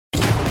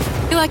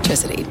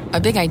Electricity, a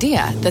big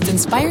idea that's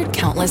inspired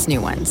countless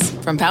new ones.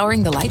 From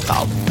powering the light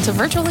bulb to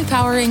virtually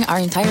powering our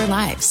entire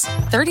lives.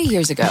 30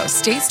 years ago,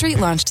 State Street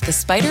launched the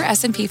SPDR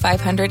S&P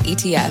 500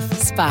 ETF,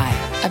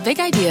 SPY. A big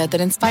idea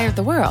that inspired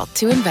the world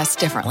to invest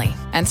differently.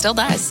 And still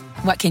does.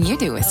 What can you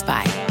do with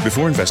SPY?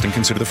 Before investing,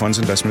 consider the fund's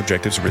investment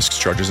objectives, risks,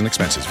 charges, and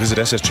expenses. Visit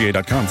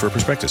ssga.com for a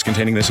prospectus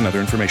containing this and other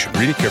information.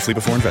 Read it carefully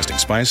before investing.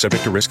 SPY is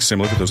subject to risks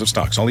similar to those of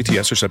stocks. All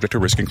ETFs are subject to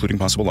risk, including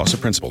possible loss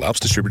of principal. Alps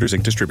Distributors,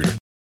 Inc. Distributor.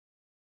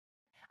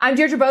 I'm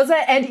Deirdre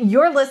Boza, and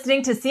you're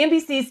listening to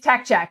CNBC's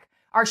Tech Check.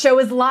 Our show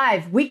is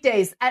live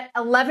weekdays at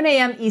 11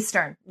 a.m.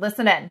 Eastern.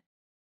 Listen in.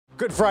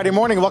 Good Friday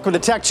morning. Welcome to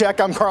Tech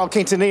Check. I'm Carl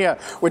Quintanilla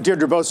with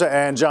Deirdre Boza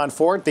and John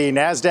Fort. The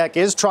Nasdaq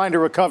is trying to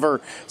recover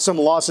some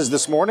losses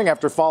this morning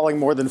after falling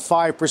more than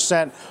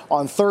 5%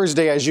 on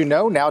Thursday, as you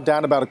know, now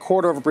down about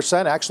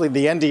 0.25%. Actually,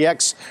 the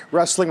NDX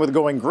wrestling with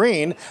going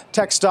green.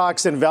 Tech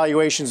stocks and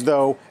valuations,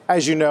 though,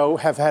 as you know,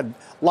 have had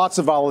lots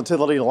of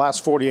volatility in the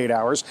last 48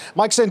 hours.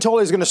 Mike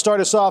Santoli is going to start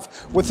us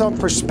off with some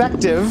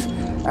perspective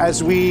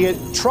as we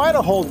try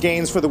to hold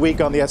gains for the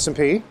week on the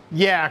S&P.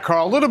 Yeah,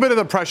 Carl, a little bit of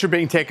the pressure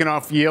being taken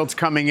off, yields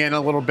coming in a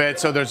little bit.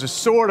 So there's a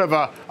sort of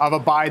a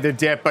buy the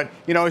dip. But,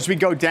 you know, as we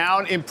go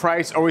down in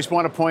price, always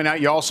want to point out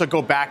you also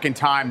go back in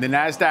time. The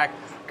Nasdaq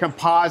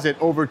Composite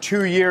over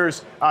 2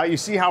 years, you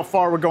see how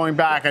far we're going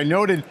back. I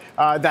noted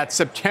that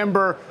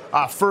September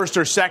 1st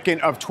or 2nd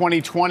of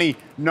 2020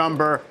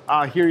 number.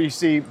 Here you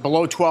see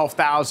below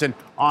 12,000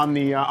 on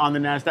the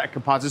Nasdaq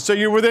Composite. So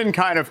you're within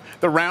kind of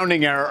the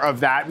rounding error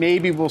of that.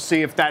 Maybe we'll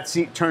see if that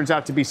turns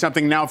out to be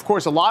something. Now, of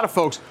course, a lot of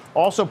folks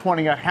also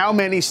pointing out how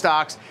many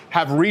stocks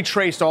have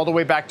retraced all the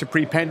way back to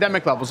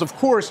pre-pandemic levels. Of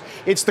course,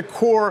 it's the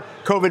core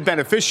COVID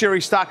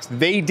beneficiary stocks.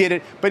 They did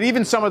it. But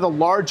even some of the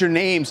larger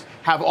names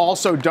have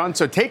also done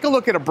so. Take a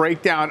look at a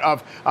breakdown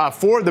of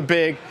for the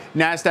big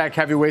Nasdaq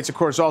heavyweights, of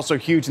course, also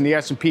huge in the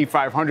S&P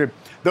 500.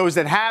 Those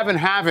that have and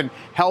haven't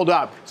held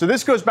up. So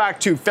this goes back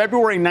to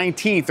February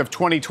 19th of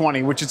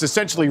 2020, which is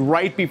essentially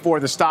right before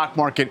the stock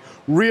market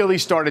really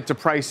started to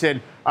price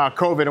in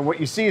COVID. And what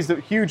you see is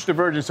the huge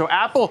divergence. So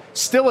Apple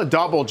still a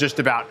double just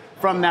about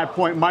from that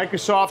point.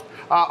 Microsoft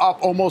up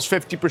almost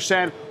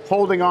 50%,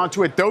 holding on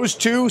to it. Those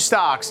two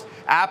stocks,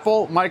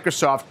 Apple,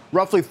 Microsoft,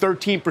 roughly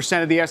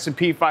 13% of the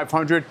S&P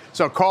 500.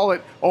 So call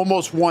it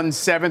almost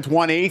 1/7,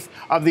 1/8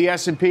 of the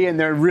S&P. And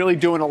they're really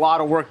doing a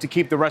lot of work to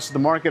keep the rest of the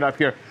market up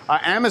here.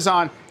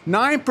 Amazon,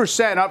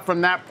 9% up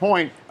from that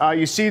point.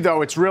 You see,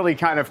 though, it's really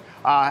kind of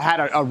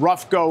had a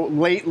rough go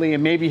lately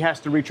and maybe has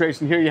to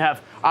retrace. And here you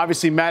have,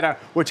 obviously, Meta,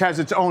 which has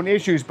its own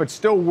issues, but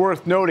still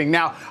worth noting.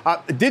 Now,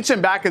 did some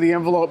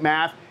back-of-the-envelope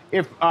math.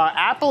 If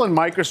Apple and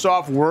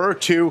Microsoft were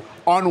to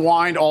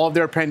unwind all of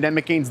their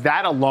pandemic gains,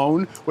 that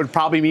alone would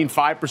probably mean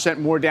 5%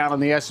 more down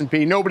on the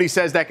S&P. Nobody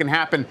says that can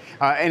happen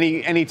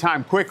any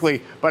time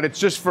quickly, but it's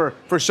just for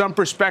some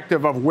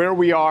perspective of where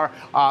we are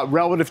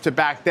relative to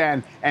back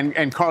then.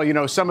 And Carl, you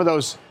know, some of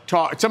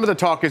the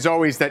talk is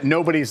always that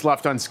nobody's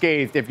left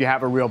unscathed if you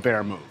have a real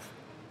bear move.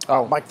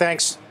 Oh, Mike,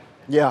 thanks.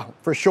 Yeah,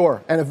 for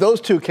sure. And if those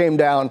two came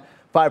down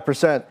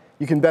 5%,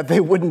 you can bet they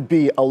wouldn't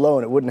be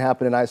alone. It wouldn't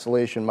happen in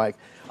isolation, Mike.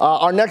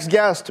 Our next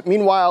guest,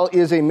 meanwhile,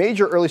 is a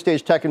major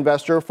early-stage tech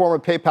investor, former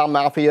PayPal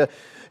mafia,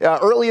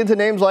 early into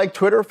names like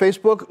Twitter,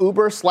 Facebook,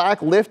 Uber, Slack,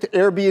 Lyft,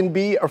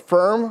 Airbnb,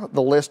 Affirm.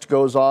 The list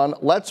goes on.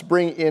 Let's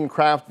bring in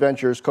Craft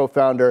Ventures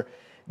co-founder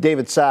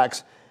David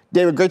Sachs.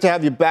 David, great to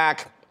have you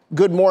back.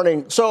 Good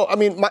morning. So, I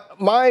mean,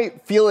 my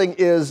feeling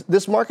is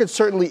this market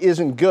certainly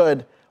isn't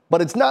good,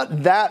 but it's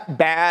not that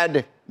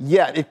bad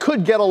yet. It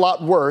could get a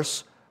lot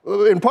worse.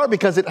 In part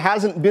because it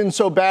hasn't been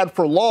so bad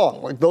for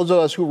long. Like those of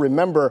us who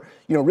remember,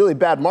 you know, really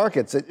bad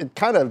markets, it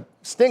kind of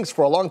stinks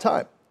for a long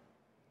time.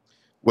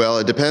 Well,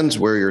 it depends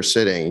where you're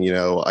sitting. You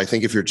know, I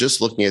think if you're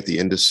just looking at the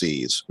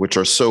indices, which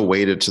are so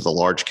weighted to the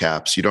large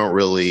caps, you don't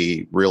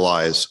really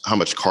realize how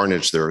much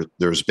carnage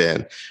there's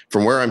been.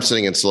 From where I'm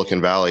sitting in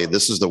Silicon Valley,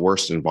 this is the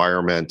worst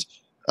environment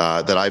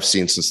that I've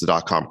seen since the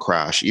dot-com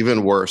crash,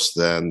 even worse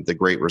than the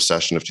Great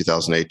Recession of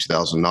 2008,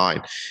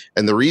 2009.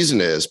 And the reason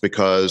is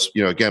because,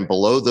 you know, again,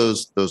 below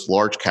those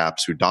large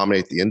caps who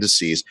dominate the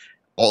indices,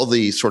 all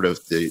the sort of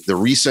the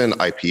recent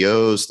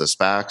IPOs, the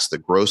SPACs, the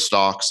growth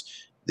stocks,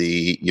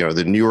 the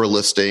newer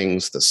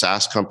listings, the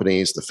SaaS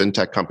companies, the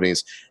fintech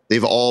companies,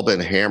 they've all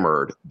been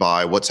hammered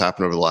by what's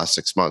happened over the last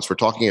 6 months. We're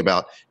talking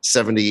about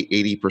 70,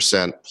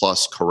 80%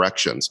 plus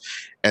corrections.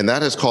 And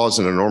that has caused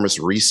an enormous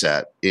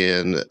reset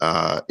in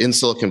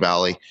Silicon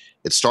Valley.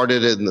 It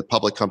started in the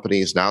public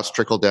companies. Now it's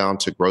trickled down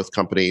to growth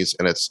companies.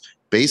 And it's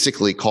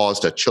basically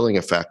caused a chilling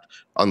effect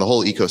on the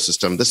whole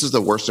ecosystem. This is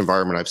the worst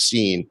environment I've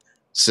seen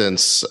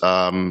since,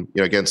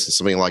 since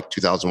something like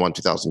 2001,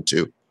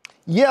 2002.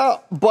 Yeah,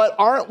 but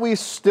aren't we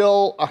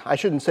still, I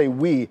shouldn't say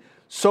we,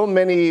 so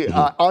many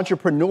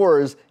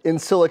entrepreneurs in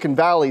Silicon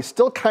Valley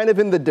still kind of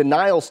in the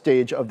denial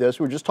stage of this.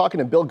 We were just talking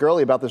to Bill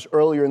Gurley about this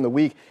earlier in the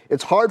week.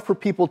 It's hard for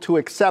people to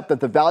accept that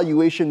the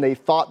valuation they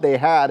thought they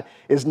had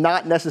is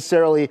not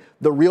necessarily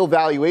the real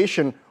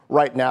valuation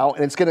right now,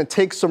 and it's going to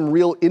take some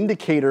real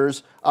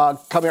indicators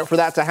coming up for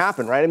that to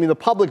happen, right? I mean, the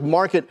public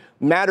market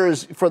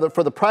matters for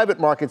the private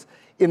markets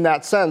in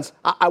that sense.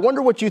 I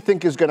wonder what you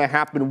think is going to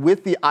happen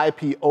with the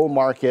IPO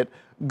market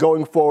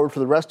going forward for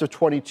the rest of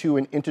 22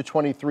 and into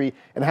 23,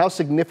 and how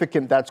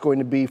significant that's going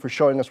to be for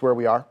showing us where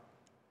we are.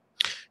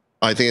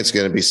 I think it's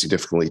going to be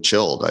significantly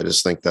chilled. I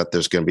just think that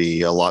there's going to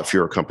be a lot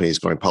fewer companies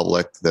going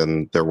public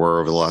than there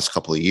were over the last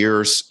couple of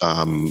years.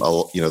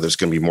 There's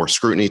going to be more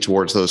scrutiny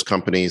towards those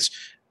companies.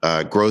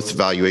 Growth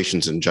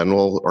valuations in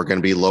general are going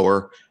to be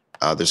lower.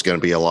 There's going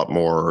to be a lot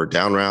more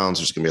down rounds.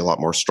 There's going to be a lot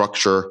more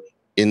structure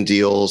in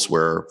deals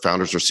where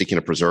founders are seeking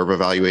to preserve a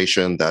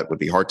valuation that would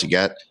be hard to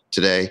get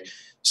today.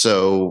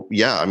 So,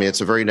 yeah, I mean,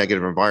 it's a very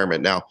negative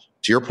environment. Now,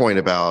 to your point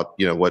about,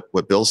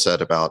 what Bill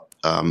said about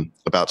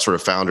sort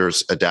of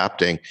founders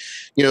adapting,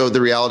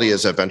 the reality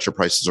is that venture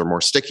prices are more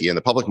sticky. In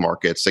the public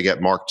markets, they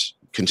get marked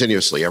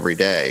continuously every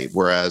day,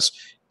 whereas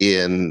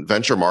in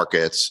venture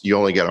markets, you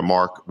only get a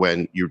mark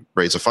when you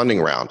raise a funding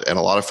round. And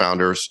a lot of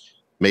founders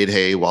made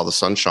hay while the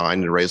sun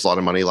shined and raised a lot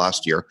of money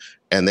last year,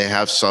 and they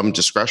have some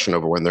discretion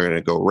over when they're going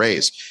to go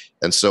raise.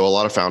 And so a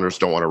lot of founders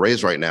don't want to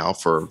raise right now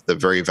for the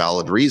very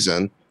valid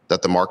reason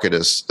that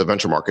the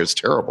venture market is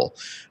terrible.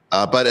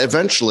 But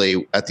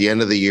eventually, at the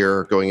end of the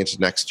year, going into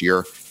next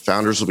year,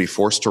 founders will be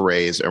forced to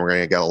raise, and we're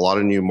going to get a lot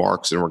of new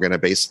marks, and we're going to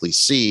basically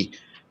see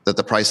that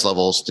the price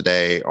levels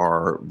today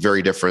are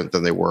very different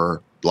than they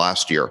were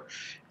last year.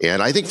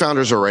 And I think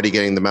founders are already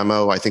getting the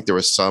memo. I think there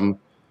was some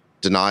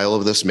denial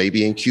of this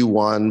maybe in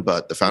Q1,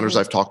 but the founders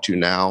I've talked to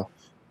now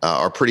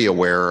are pretty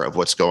aware of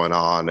what's going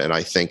on. And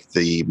I think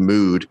the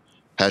mood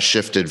has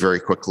shifted very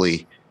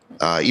quickly,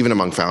 even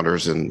among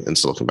founders in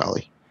Silicon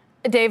Valley.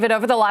 David,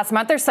 over the last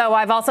month or so,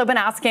 I've also been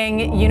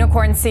asking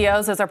unicorn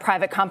CEOs, those are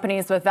private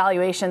companies with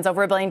valuations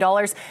over $1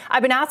 billion.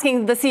 I've been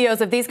asking the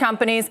CEOs of these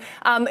companies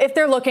if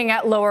they're looking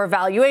at lower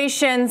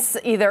valuations,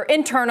 either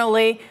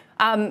internally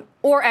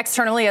or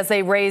externally as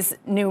they raise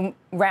new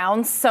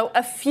rounds. So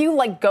a few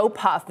like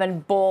GoPuff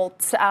and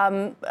Bolt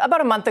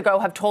about a month ago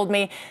have told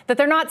me that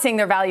they're not seeing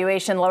their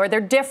valuation lower.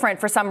 They're different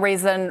for some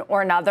reason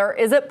or another.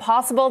 Is it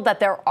possible that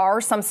there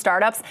are some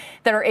startups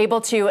that are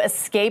able to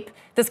escape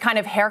this kind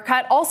of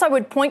haircut? Also, I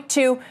would point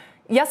to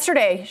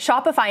yesterday,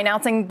 Shopify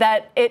announcing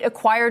that it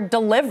acquired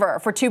Deliver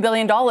for $2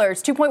 billion,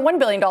 $2.1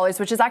 billion,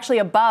 which is actually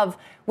above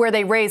where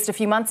they raised a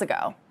few months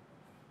ago.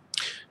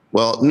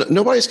 Well,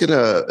 nobody's going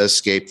to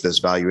escape this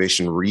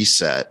valuation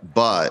reset,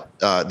 but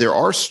there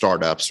are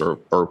startups or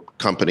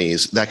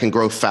companies that can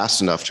grow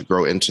fast enough to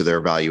grow into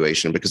their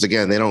valuation because,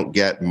 again, they don't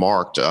get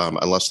marked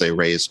unless they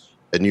raise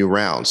a new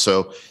round.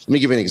 So let me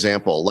give you an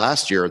example.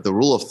 Last year, the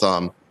rule of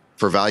thumb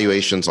for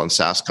valuations on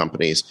SaaS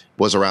companies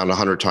was around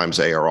 100 times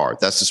ARR.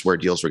 That's just where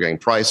deals were getting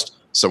priced,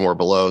 somewhere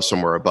below,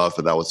 somewhere above,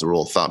 but that was the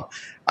rule of thumb.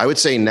 I would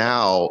say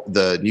now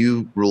the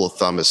new rule of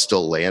thumb is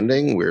still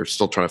landing. We're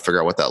still trying to figure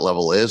out what that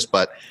level is,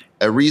 but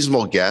a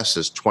reasonable guess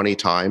is 20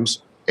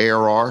 times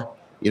ARR.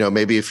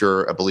 Maybe if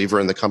you're a believer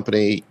in the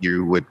company,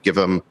 you would give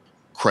them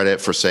credit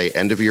for, say,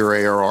 end of year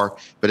ARR,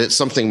 but it's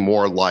something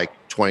more like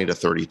 20 to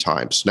 30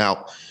 times.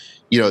 Now,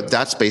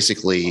 that's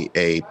basically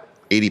a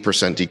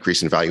 80%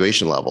 decrease in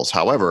valuation levels.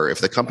 However, if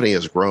the company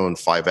has grown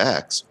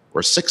 5x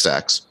or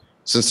 6x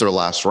since their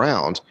last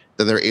round,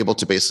 then they're able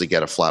to basically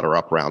get a flatter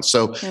up round.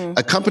 So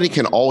a company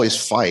can always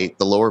fight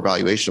the lower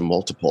valuation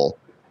multiple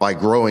by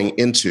growing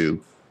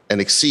into and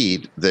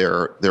exceed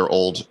their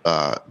old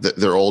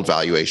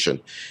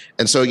valuation.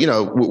 And so,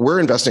 we're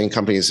investing in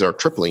companies that are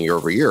tripling year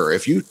over year.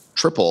 If you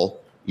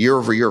triple year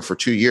over year for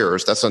 2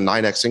 years, that's a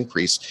 9x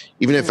increase.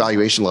 Even if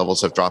valuation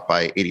levels have dropped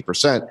by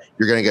 80%,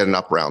 you're going to get an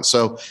up round.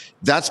 So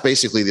that's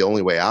basically the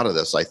only way out of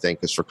this, I think,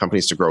 is for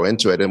companies to grow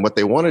into it. And what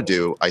they want to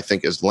do, I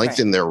think, is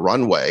lengthen their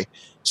runway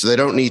so they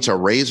don't need to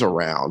raise a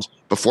round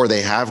before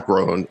they have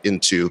grown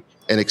into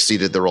and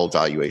exceeded their old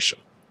valuation.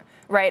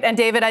 Right. And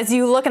David, as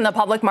you look in the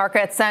public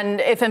markets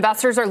and if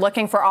investors are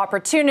looking for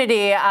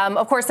opportunity,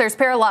 of course, there's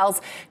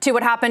parallels to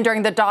what happened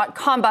during the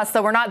dot-com bust,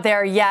 though we're not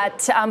there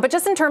yet. But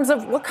just in terms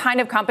of what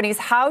kind of companies,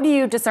 how do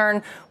you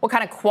discern what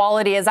kind of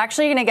quality is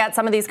actually going to get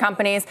some of these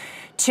companies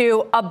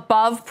to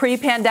above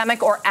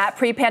pre-pandemic or at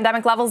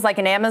pre-pandemic levels, like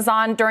an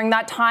Amazon during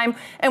that time?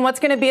 And what's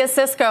going to be a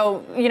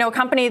Cisco, a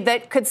company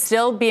that could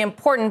still be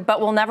important,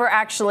 but will never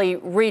actually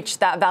reach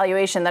that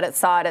valuation that it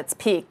saw at its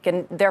peak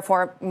and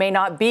therefore may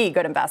not be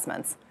good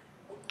investments?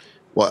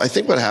 Well, I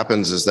think what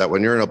happens is that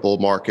when you're in a bull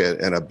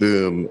market and a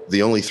boom,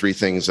 the only three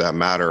things that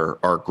matter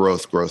are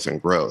growth, growth,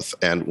 and growth.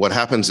 And what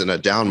happens in a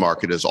down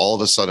market is all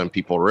of a sudden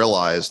people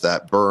realize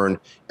that burn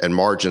and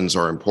margins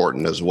are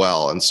important as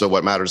well. And so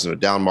what matters in a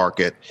down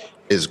market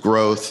is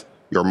growth,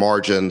 your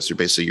margins,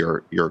 basically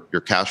your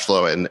cash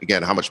flow, and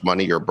again, how much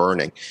money you're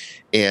burning.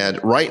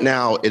 And right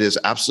now, it is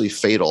absolutely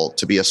fatal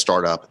to be a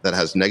startup that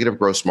has negative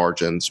gross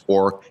margins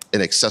or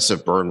an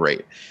excessive burn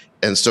rate.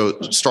 And so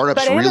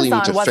startups really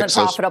need to fix those. But Amazon wasn't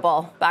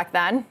profitable back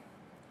then.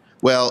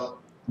 Well,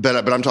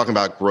 but I'm talking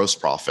about gross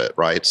profit,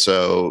 right?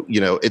 So,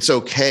 it's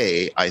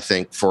okay, I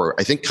think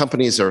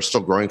companies that are still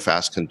growing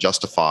fast can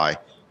justify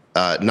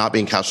not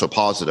being cash flow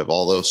positive,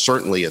 although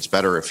certainly it's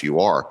better if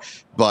you are.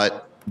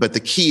 But But the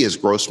key is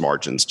gross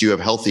margins. Do you have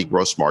healthy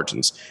gross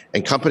margins?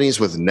 And companies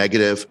with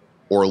negative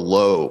or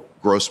low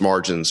gross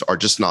margins are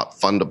just not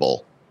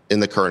fundable in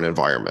the current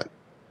environment.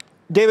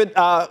 David,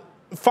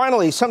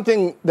 finally,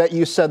 something that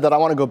you said that I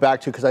want to go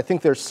back to because I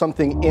think there's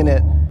something in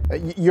it.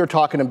 You're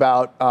talking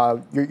about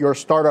your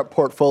startup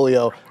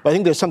portfolio, but I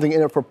think there's something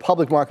in it for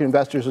public market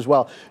investors as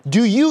well.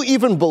 Do you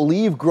even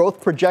believe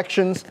growth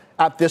projections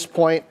at this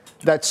point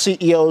that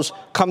CEOs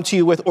come to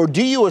you with, or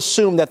do you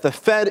assume that the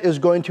Fed is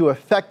going to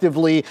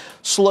effectively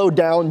slow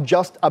down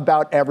just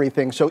about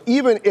everything? So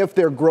even if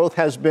their growth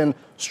has been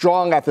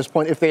strong at this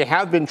point, if they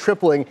have been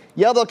tripling,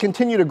 yeah, they'll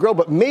continue to grow,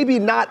 but maybe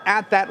not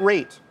at that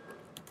rate.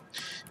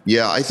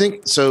 Yeah, I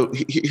think so.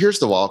 Here's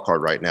the wild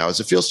card right now, is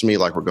it feels to me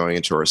like we're going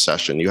into a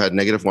recession. You had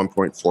negative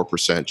 1.4%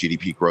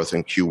 GDP growth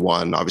in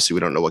Q1. Obviously, we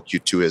don't know what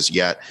Q2 is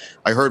yet.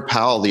 I heard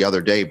Powell the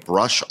other day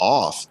brush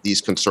off these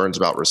concerns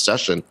about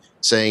recession,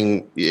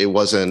 saying it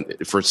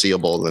wasn't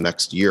foreseeable in the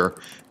next year.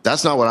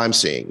 That's not what I'm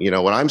seeing.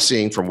 What I'm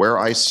seeing from where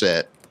I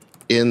sit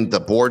in the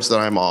boards that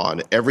I'm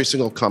on, every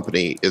single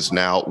company is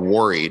now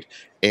worried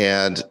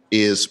and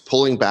is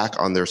pulling back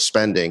on their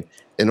spending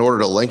in order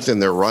to lengthen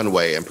their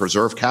runway and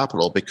preserve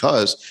capital,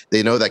 because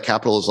they know that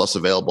capital is less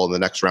available and the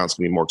next round's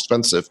going to be more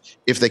expensive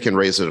if they can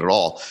raise it at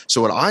all.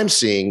 So what I'm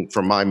seeing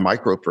from my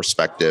micro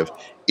perspective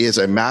is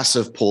a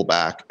massive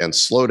pullback and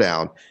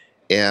slowdown.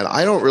 And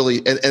I don't really,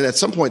 and at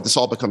some point, this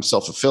all becomes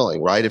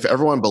self-fulfilling, right? If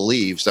everyone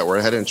believes that we're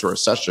headed into a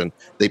recession,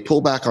 they pull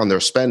back on their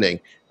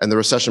spending and the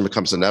recession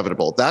becomes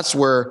inevitable. That's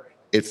where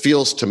it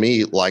feels to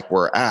me like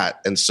we're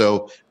at. And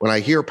so when I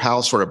hear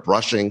Powell sort of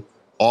brushing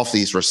off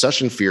these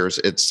recession fears,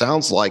 it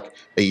sounds like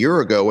a year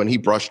ago when he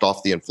brushed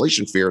off the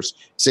inflation fears,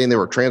 saying they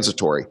were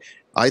transitory.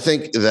 I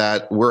think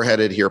that we're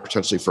headed here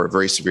potentially for a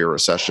very severe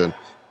recession.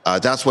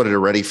 That's what it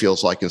already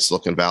feels like in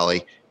Silicon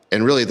Valley.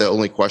 And really, the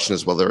only question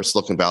is whether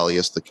Silicon Valley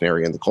is the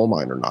canary in the coal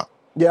mine or not.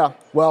 Yeah,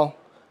 well,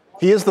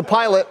 he is the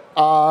pilot,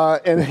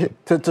 and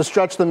to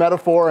stretch the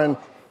metaphor. And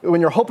when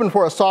you're hoping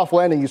for a soft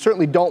landing, you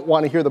certainly don't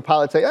want to hear the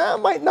pilot say, I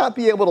might not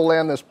be able to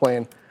land this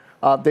plane.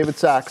 David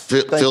Sachs.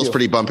 Feels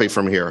pretty bumpy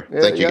from here.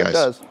 Thank you, guys. It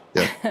does.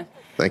 Yeah.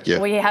 Thank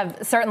you. We have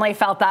certainly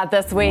felt that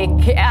this week,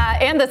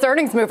 and this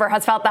earnings mover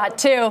has felt that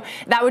too.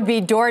 That would be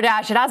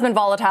DoorDash. It has been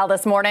volatile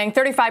this morning.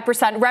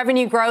 35%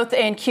 revenue growth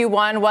in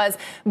Q1 was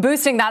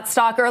boosting that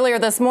stock earlier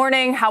this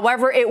morning.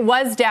 However, it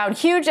was down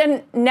huge,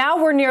 and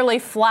now we're nearly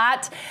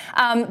flat.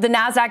 The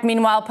Nasdaq,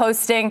 meanwhile,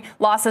 posting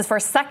losses for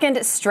a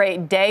second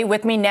straight day.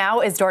 With me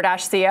now is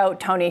DoorDash CEO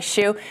Tony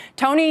Xu.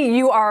 Tony,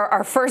 you are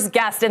our first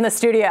guest in the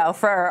studio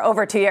for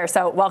over 2 years,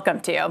 so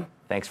welcome to you.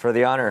 Thanks for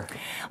the honor.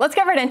 Let's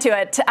get right into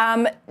it.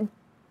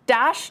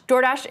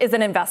 DoorDash is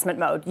in investment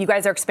mode. You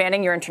guys are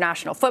expanding your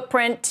international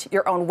footprint,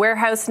 your own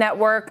warehouse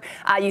network.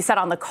 You said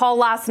on the call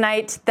last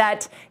night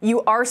that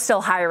you are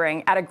still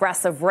hiring at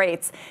aggressive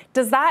rates.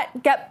 Does that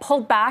get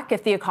pulled back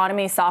if the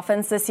economy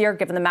softens this year,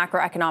 given the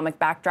macroeconomic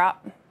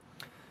backdrop?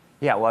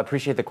 Yeah, well, I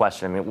appreciate the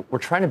question. I mean, we're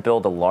trying to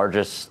build the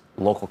largest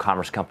local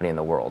commerce company in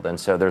the world. And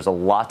so there's a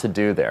lot to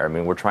do there. I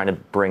mean, we're trying to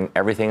bring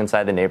everything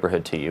inside the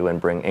neighborhood to you and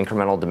bring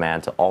incremental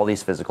demand to all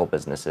these physical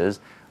businesses.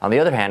 On the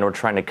other hand, we're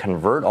trying to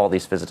convert all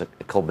these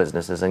physical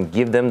businesses and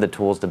give them the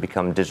tools to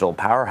become digital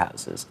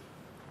powerhouses.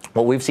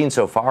 What we've seen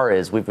so far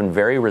is we've been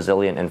very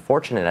resilient and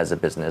fortunate as a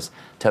business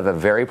to have a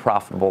very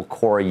profitable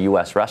core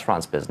U.S.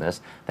 restaurants business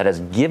that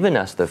has given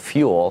us the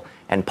fuel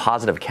and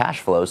positive cash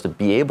flows to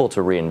be able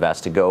to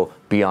reinvest, to go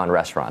beyond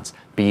restaurants,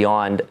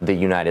 beyond the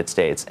United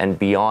States, and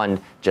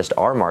beyond just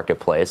our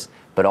marketplace,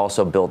 but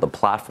also build a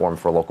platform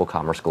for local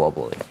commerce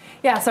globally.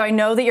 Yeah, so I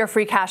know that your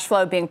free cash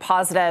flow being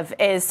positive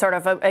is sort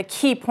of a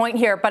key point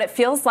here, but it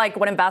feels like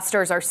what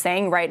investors are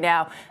saying right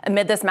now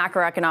amid this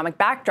macroeconomic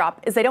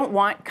backdrop is they don't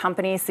want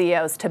company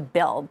CEOs to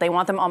build. They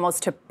want them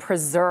almost to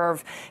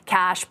preserve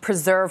cash,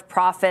 preserve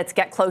profits,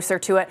 get closer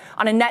to it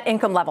on a net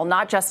income level,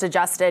 not just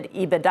adjusted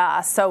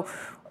EBITDA. So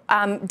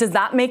does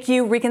that make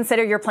you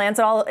reconsider your plans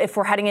at all if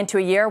we're heading into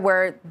a year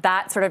where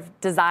that sort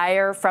of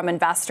desire from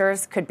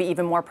investors could be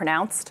even more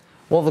pronounced?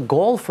 Well, the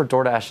goal for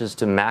DoorDash is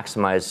to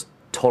maximize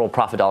total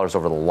profit dollars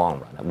over the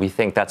long run. We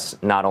think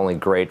that's not only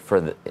great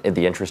for the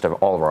interest of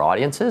all of our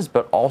audiences,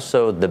 but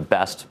also the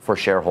best for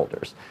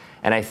shareholders.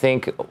 And I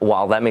think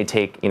while that may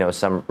take,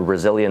 some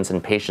resilience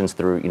and patience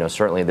through,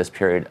 certainly this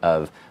period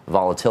of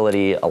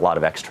volatility, a lot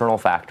of external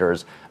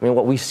factors, I mean,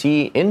 what we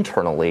see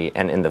internally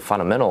and in the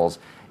fundamentals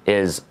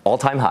is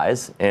all-time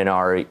highs in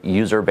our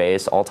user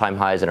base, all-time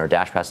highs in our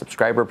DashPass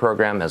subscriber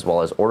program, as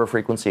well as order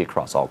frequency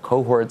across all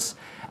cohorts,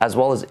 as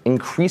well as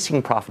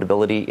increasing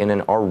profitability in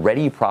an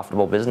already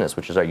profitable business,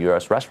 which is our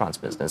U.S. restaurants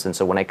business. And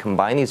so when I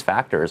combine these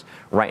factors,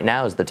 right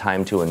now is the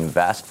time to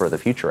invest for the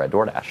future at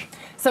DoorDash.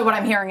 So what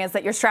I'm hearing is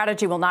that your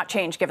strategy will not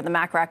change given the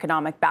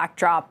macroeconomic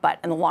backdrop, but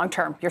in the long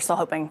term, you're still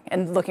hoping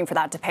and looking for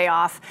that to pay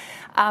off.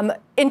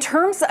 In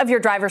terms of your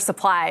driver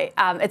supply,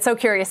 it's so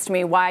curious to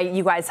me why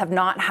you guys have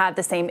not had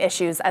the same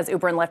issues as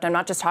Uber and Lyft. I'm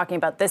not just talking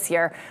about this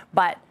year,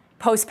 but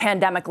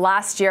post-pandemic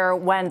last year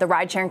when the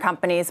ride-sharing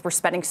companies were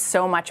spending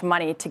so much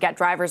money to get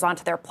drivers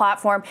onto their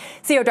platform.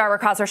 CEO Dara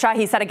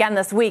Khosrowshahi said again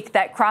this week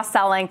that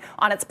cross-selling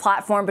on its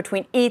platform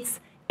between Eats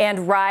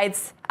and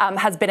rides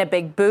has been a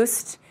big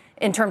boost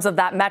in terms of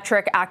that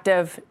metric,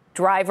 active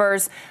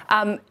drivers.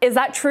 Is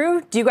that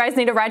true? Do you guys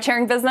need a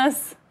ride-sharing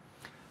business?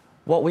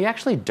 Well, we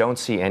actually don't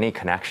see any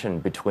connection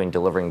between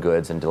delivering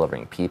goods and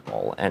delivering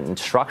people. And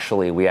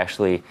structurally, we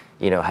actually,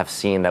 have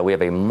seen that we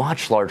have a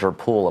much larger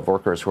pool of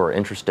workers who are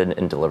interested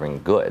in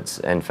delivering goods.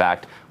 In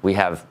fact, we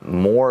have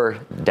more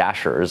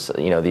dashers,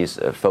 these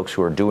folks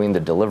who are doing the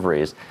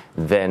deliveries,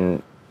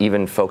 than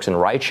even folks in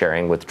ride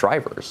sharing with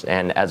drivers.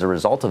 And as a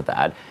result of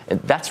that,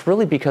 that's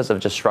really because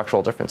of just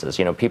structural differences.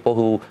 People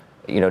who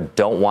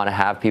don't want to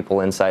have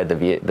people inside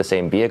the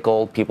same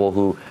vehicle, people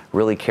who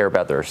really care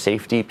about their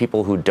safety,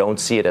 people who don't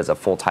see it as a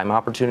full-time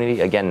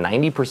opportunity. Again,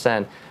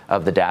 90%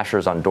 of the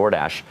dashers on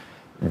DoorDash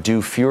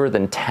do fewer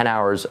than 10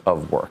 hours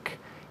of work.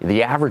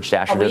 The average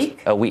dasher does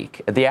a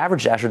week. The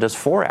average dasher does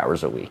 4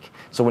 hours a week.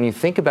 So when you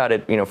think about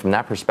it, from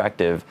that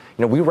perspective,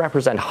 we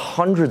represent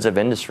hundreds of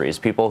industries,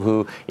 people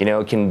who,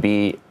 can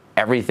be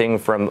everything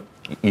from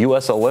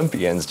U.S.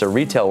 Olympians to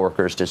retail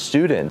workers to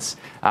students.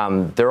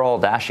 They're all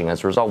dashing.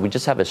 As a result, we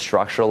just have a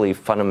structurally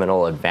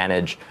fundamental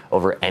advantage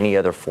over any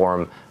other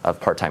form of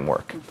part-time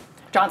work.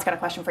 John's got a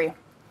question for you.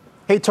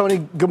 Hey,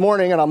 Tony, good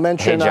morning. And I'll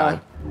mention, hey,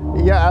 John.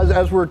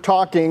 As we're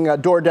talking,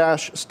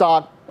 DoorDash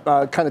stock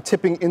kind of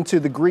tipping into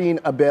the green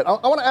a bit. I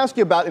want to ask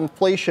you about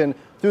inflation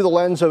through the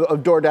lens of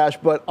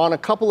DoorDash, but on a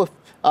couple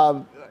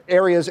of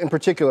areas in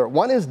particular.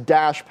 One is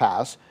Dash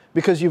Pass,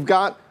 because you've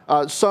got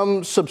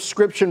some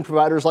subscription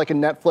providers like a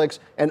Netflix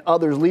and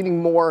others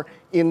leaning more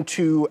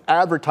into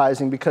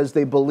advertising because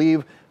they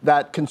believe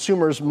that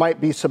consumers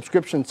might be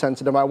subscription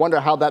sensitive. I wonder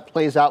how that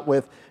plays out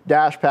with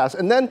Dash Pass.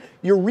 And then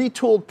your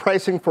retooled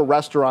pricing for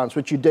restaurants,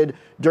 which you did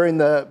during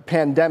the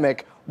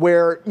pandemic,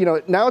 where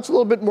now it's a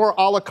little bit more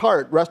a la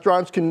carte.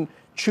 Restaurants can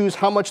choose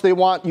how much they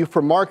want you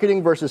for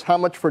marketing versus how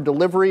much for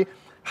delivery.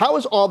 How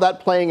is all that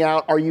playing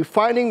out? Are you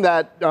finding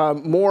that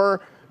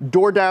more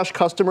DoorDash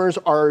customers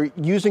are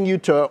using you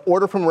to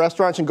order from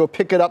restaurants and go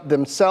pick it up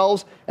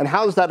themselves? And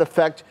how does that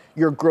affect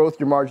your growth,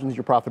 your margins,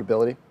 your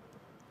profitability?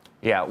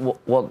 Yeah,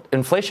 well,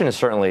 inflation is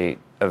certainly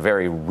a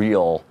very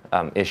real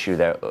issue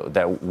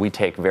that we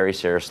take very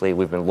seriously.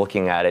 We've been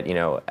looking at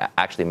it,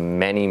 actually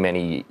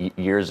many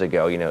years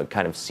ago,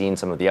 kind of seen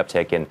some of the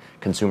uptick in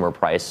consumer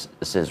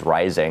prices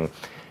rising.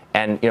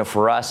 And,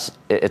 for us,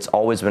 it's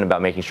always been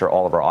about making sure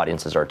all of our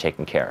audiences are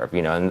taken care of,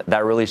 and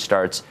that really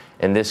starts,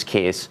 in this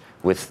case,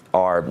 with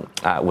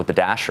the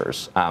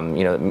dashers,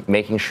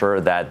 making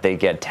sure that they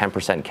get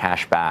 10%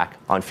 cash back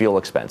on fuel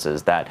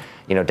expenses, that,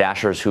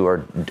 dashers who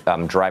are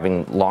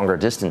driving longer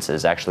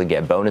distances actually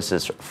get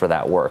bonuses for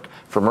that work.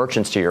 For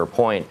merchants, to your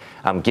point,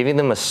 giving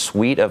them a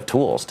suite of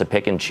tools to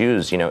pick and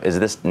choose, is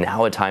this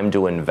now a time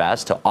to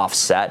invest to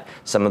offset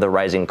some of the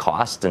rising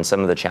costs and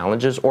some of the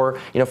challenges? Or,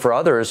 for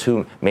others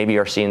who maybe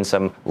are seeing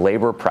some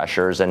labor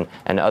pressures and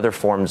other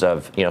forms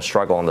of,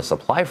 struggle on the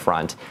supply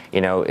front,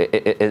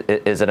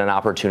 is it an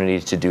opportunity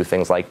to do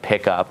things like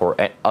pickup or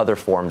other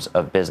forms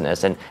of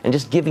business, and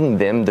just giving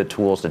them the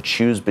tools to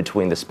choose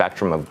between the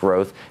spectrum of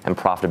growth and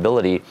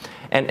profitability.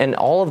 And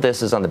all of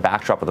this is on the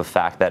backdrop of the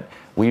fact that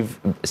we've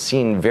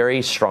seen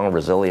very strong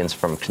resilience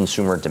from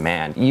consumer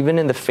demand, even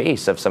in the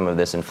face of some of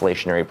this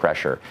inflationary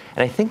pressure.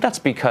 And I think that's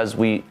because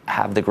we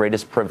have the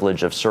greatest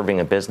privilege of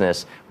serving a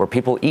business where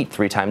people eat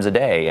 3 times a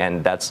day,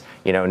 and that's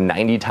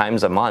 90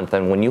 times a month.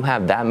 And when you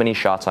have that many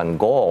shots on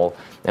goal,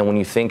 and when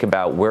you think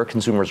about where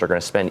consumers are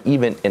going to spend,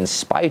 even in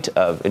spite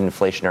of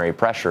inflationary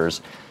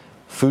pressures,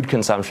 food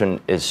consumption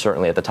is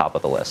certainly at the top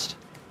of the list.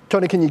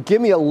 Tony, can you give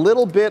me a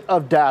little bit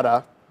of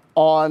data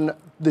on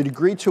the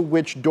degree to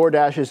which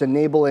DoorDash is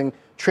enabling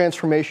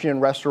transformation in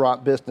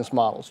restaurant business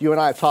models? You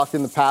and I have talked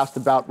in the past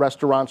about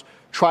restaurants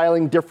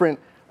trialing different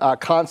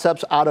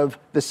concepts out of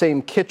the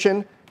same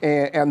kitchen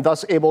and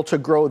thus able to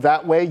grow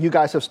that way. You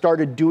guys have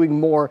started doing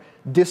more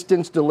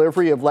distance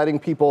delivery of letting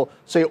people,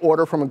 say,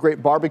 order from a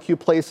great barbecue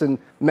place in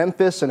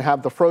Memphis and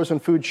have the frozen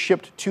food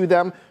shipped to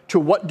them. To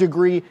what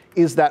degree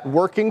is that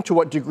working? To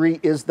what degree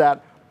is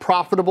that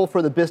profitable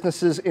for the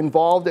businesses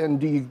involved? And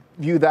do you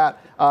view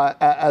that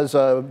as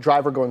a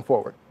driver going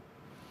forward?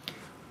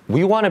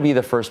 We want to be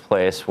the first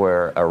place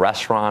where a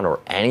restaurant or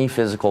any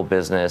physical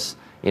business,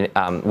 we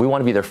want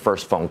to be their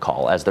first phone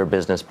call as their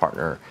business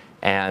partner.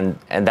 And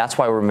that's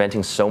why we're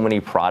inventing so many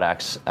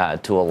products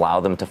to allow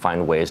them to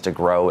find ways to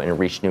grow and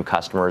reach new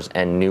customers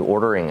and new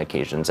ordering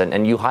occasions.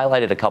 And you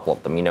highlighted a couple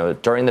of them.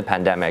 During the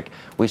pandemic,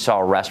 we saw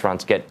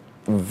restaurants get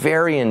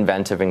very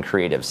inventive and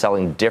creative,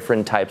 selling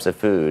different types of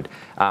food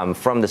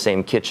from the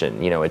same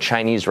kitchen. A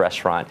Chinese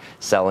restaurant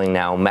selling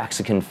now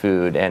Mexican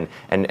food and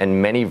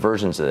many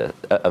versions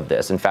of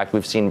this. In fact,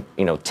 we've seen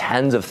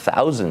tens of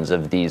thousands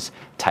of these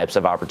types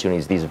of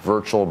opportunities, these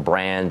virtual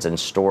brands and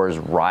stores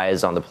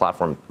rise on the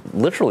platform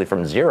literally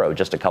from zero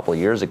just a couple of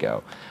years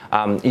ago.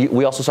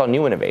 We also saw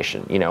new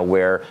innovation,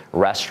 where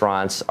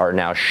restaurants are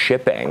now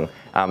shipping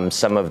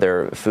some of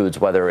their foods,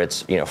 whether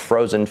it's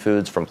frozen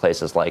foods from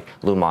places like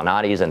Lou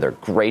Malnati's and their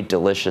great,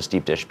 delicious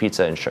deep dish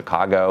pizza in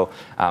Chicago,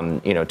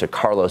 to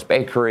Carlos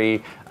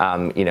Bakery,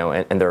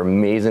 and their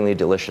amazingly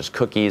delicious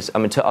cookies.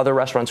 To other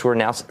restaurants who are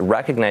now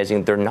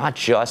recognizing they're not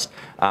just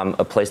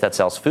a place that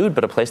sells food,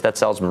 but a place that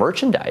sells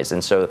merchandise.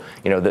 And so,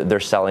 they're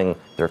selling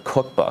their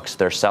cookbooks,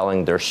 they're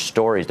selling their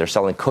stories, they're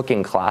selling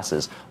cooking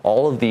classes.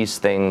 All of these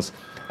things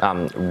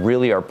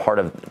really are part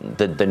of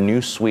the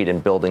new suite in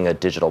building a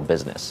digital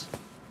business.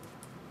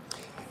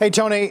 Hey,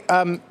 Tony,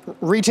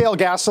 retail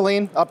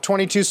gasoline up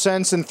 22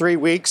 cents in 3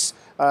 weeks.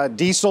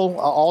 Diesel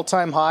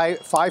all-time high,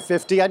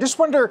 $5.50. I just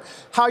wonder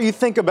how you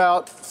think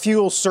about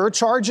fuel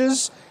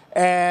surcharges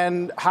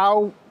and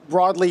how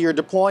broadly you're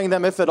deploying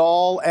them, if at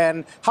all,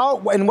 and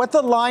what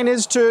the line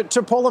is to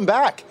pull them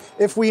back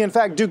if we, in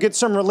fact, do get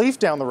some relief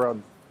down the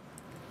road.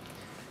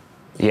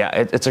 Yeah,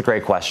 it's a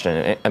great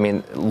question. I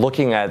mean,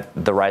 looking at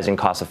the rising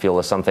cost of fuel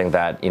is something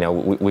that,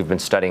 we've been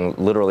studying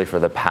literally for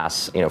the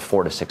past,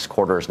 4 to 6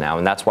 quarters now.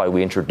 And that's why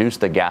we introduced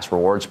the gas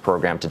rewards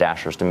program to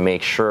Dashers, to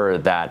make sure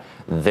that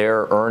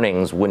their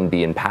earnings wouldn't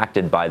be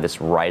impacted by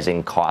this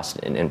rising cost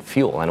in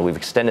fuel. And we've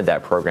extended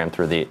that program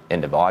through the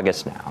end of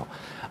August now.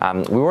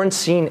 We weren't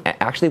seeing,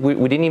 actually,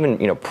 we didn't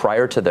even,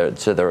 prior to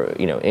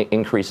the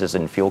increases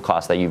in fuel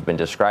costs that you've been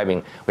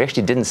describing, we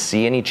actually didn't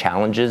see any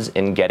challenges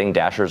in getting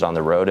Dashers on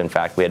the road. In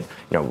fact, we had,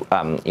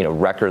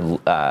 record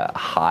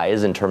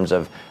highs in terms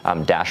of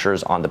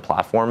Dashers on the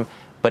platform.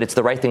 But it's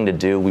the right thing to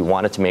do. We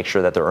wanted to make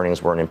sure that their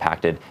earnings weren't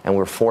impacted. And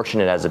we're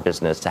fortunate as a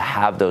business to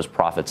have those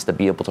profits to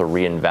be able to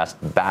reinvest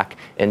back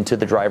into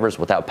the drivers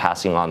without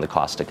passing on the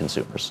cost to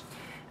consumers.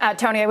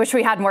 Tony, I wish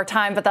we had more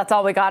time, but that's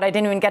all we got. I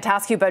didn't even get to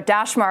ask you about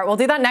DashMart. We'll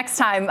do that next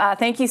time.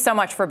 Thank you so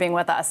much for being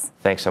with us.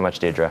 Thanks so much,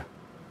 Deidre.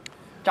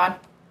 John?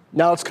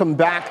 Now let's come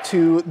back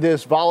to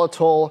this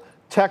volatile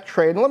tech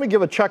trade. And let me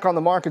give a check on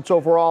the markets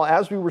overall.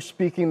 As we were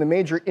speaking, the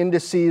major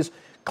indices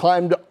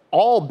climbed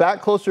all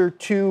back closer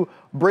to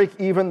break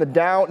even. The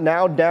Dow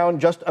now down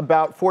just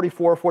about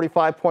 44,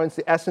 45 points.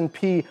 The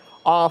S&P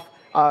off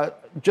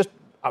just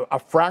a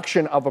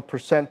fraction of a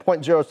percent,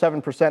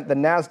 0.07%. The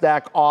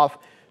Nasdaq off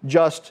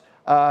just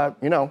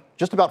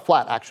about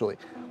flat, actually.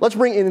 Let's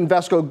bring in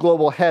Invesco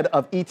Global Head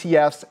of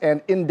ETFs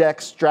and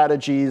Index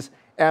Strategies,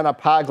 Anna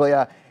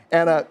Paglia.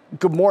 Anna,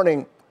 good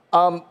morning.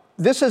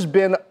 This has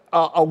been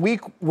a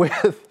week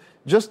with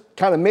just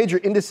kind of major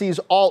indices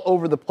all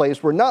over the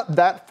place. We're not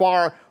that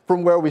far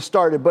from where we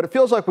started, but it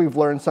feels like we've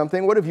learned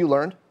something. What have you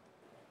learned?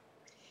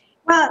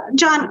 Well,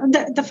 John,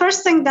 the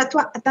first thing that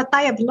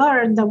I have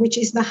learned, which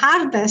is the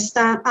hardest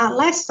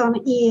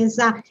lesson, is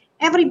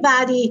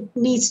everybody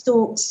needs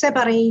to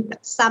separate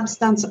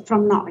substance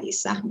from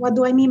noise. What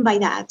do I mean by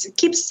that?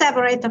 Keep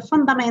separate the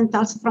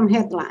fundamentals from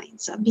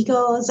headlines,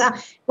 because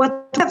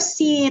what we have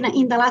seen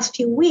in the last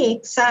few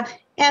weeks,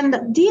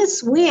 and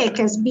this week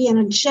has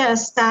been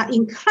just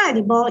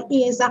incredible,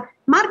 is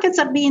markets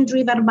are being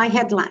driven by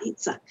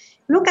headlines.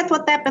 Look at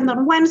what happened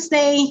on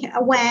Wednesday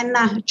when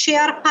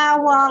Chair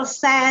Powell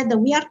said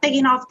we are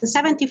taking off the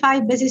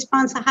 75 basis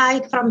points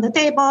hike from the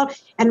table,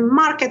 and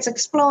markets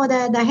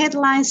exploded. The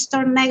headlines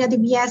turned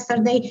negative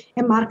yesterday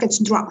and markets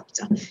dropped.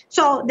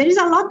 So there is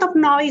a lot of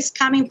noise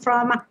coming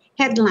from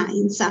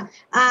headlines.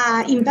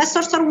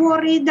 Investors are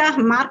worried.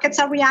 Markets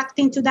are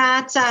reacting to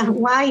that.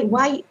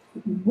 Why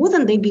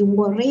wouldn't they be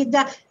worried?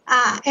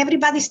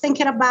 Everybody's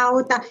thinking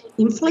about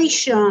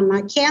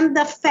inflation. Can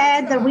the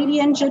Fed really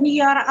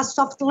engineer a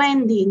soft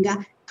landing?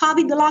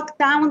 COVID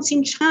lockdowns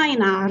in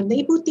China, are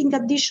they putting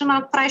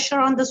additional pressure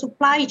on the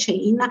supply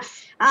chain?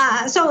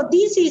 So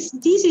this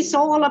is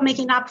all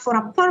making up for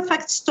a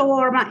perfect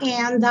storm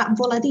and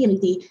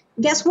volatility.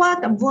 Guess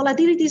what?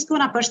 Volatility is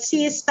going to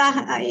persist.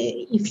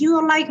 If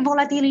you like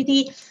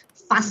volatility,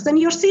 fasten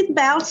your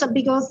seatbelts,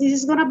 because this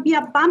is going to be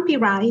a bumpy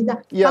ride.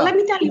 Yeah. But let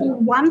me tell you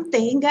one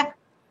thing.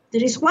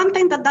 There is one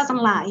thing that doesn't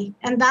lie,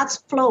 and that's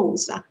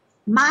flows.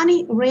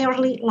 Money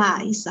rarely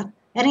lies.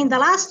 And in the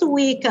last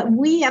week,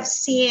 we have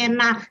seen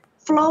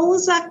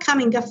flows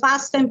coming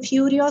fast and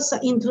furious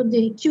into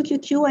the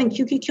QQQ and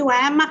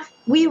QQQM.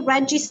 We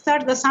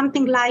registered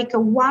something like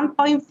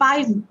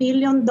 $1.5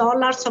 billion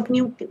of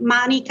new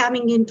money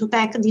coming into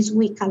tech this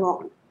week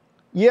alone.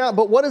 Yeah,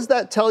 but what does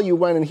that tell you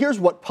when, and here's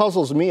what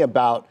puzzles me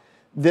about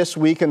this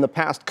week and the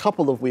past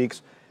couple of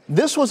weeks,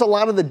 this was a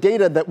lot of the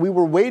data that we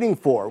were waiting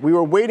for. We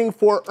were waiting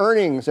for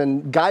earnings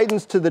and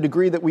guidance to the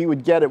degree that we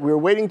would get it. We were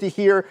waiting to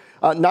hear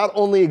not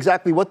only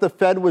exactly what the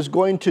Fed was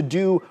going to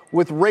do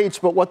with rates,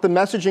 but what the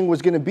messaging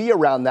was going to be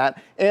around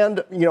that.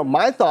 And,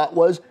 my thought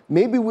was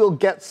maybe we'll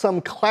get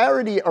some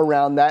clarity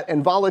around that,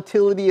 and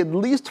volatility, at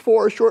least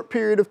for a short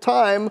period of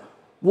time,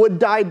 would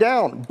die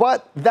down.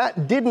 But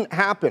that didn't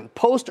happen.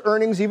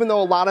 Post-earnings, even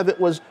though a lot of it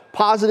was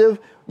positive,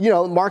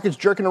 the market's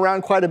jerking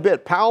around quite a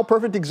bit. Powell,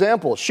 perfect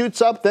example.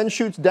 Shoots up, then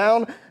shoots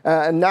down,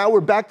 and now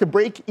we're back to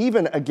break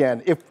even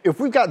again. If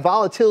we've got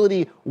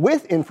volatility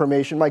with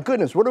information, my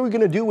goodness, what are we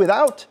going to do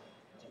without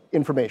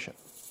information?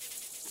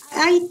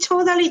 I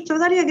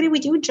totally agree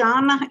with you,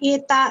 John.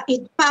 It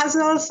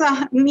puzzles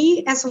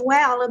me as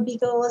well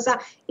because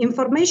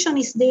information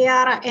is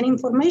there and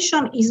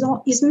information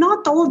is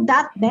not all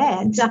that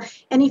bad.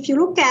 And if you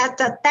look at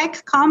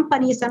tech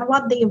companies and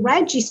what they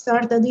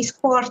registered this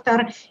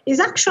quarter is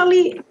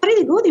actually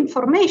pretty good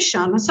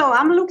information. So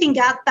I'm looking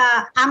at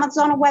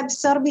Amazon Web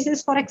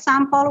Services, for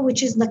example,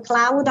 which is the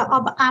cloud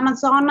of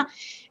Amazon.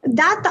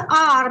 That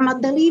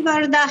arm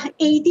delivered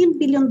 $18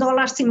 billion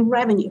in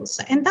revenues,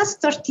 and that's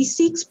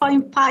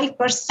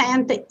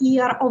 36.5%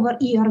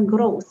 year-over-year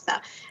growth.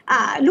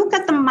 Look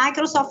at the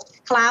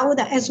Microsoft Cloud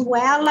as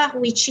well,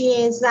 which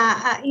is,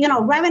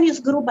 revenues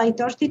grew by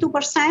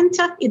 32%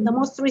 in the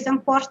most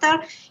recent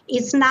quarter.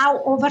 It's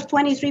now over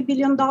 $23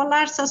 billion.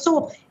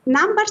 So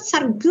numbers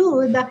are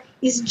good.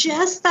 It's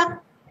just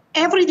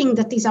everything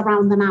that is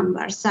around the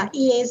numbers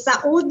is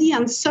all the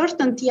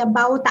uncertainty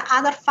about the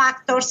other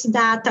factors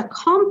that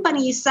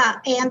companies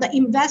and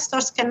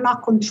investors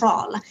cannot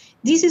control.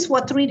 This is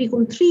what really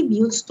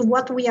contributes to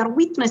what we are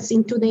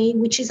witnessing today,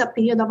 which is a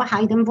period of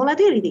heightened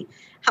volatility.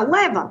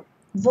 However,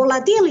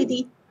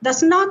 volatility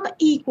does not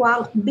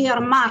equal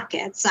bear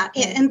markets,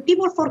 and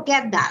people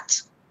forget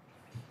that.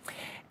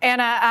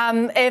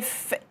 Anna,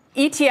 if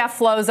ETF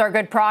flows are a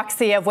good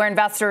proxy of where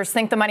investors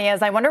think the money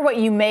is, I wonder what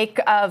you make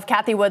of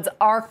Cathie Wood's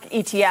ARK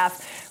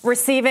ETF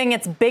receiving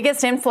its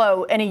biggest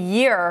inflow in a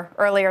year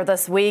earlier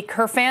this week.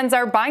 Her fans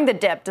are buying the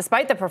dip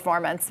despite the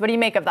performance. What do you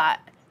make of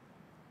that?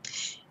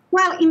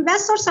 Well,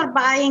 investors are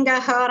buying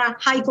her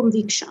high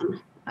conviction.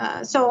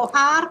 So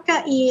ARK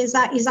is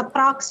a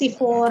proxy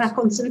for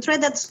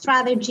concentrated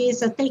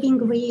strategies, taking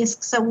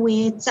risks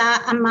with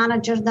a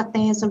manager that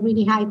has a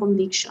really high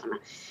conviction.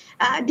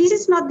 This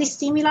is not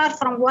dissimilar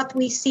from what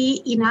we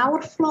see in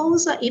our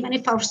flows, even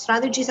if our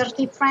strategies are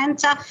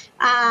different. As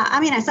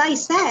I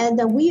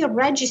said, we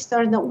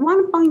registered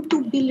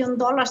 $1.2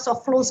 billion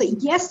of flows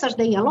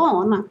yesterday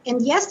alone,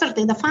 and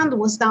yesterday the fund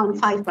was down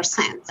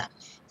 5%.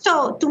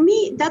 So to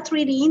me, that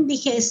really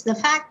indicates the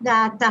fact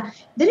that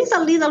there is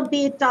a little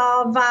bit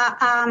of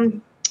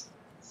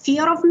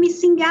fear of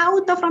missing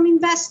out from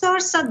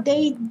investors.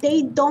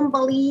 They don't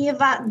believe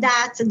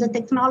that the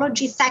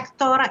technology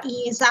sector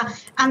is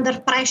under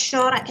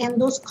pressure and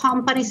those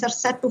companies are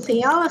set to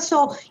fail.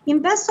 So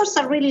investors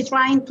are really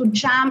trying to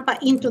jump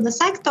into the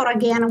sector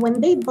again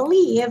when they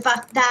believe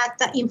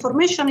that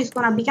information is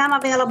going to become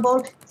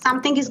available,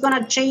 something is going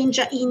to change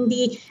in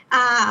the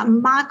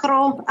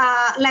macro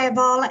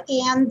level,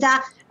 and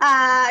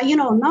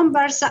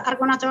numbers are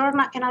going to turn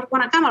and are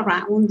going to come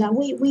around.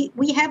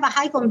 We have a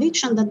high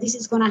conviction that this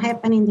is going to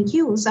happen in the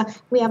Qs.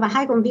 We have a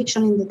high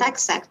conviction in the tech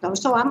sector.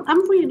 So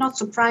I'm really not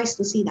surprised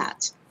to see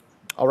that.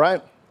 All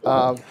right.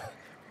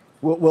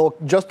 We'll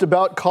just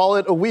about call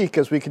it a week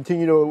as we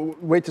continue to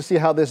wait to see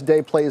how this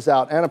day plays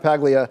out. Anna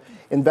Paglia,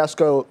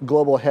 Invesco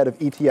Global Head of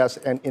ETS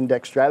and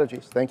Index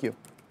Strategies. Thank you.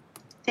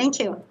 Thank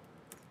you.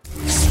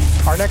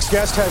 Our next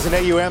guest has an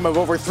AUM of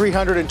over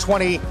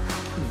 $320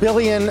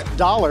 billion,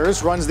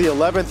 runs the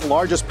 11th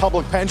largest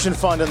public pension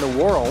fund in the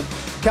world.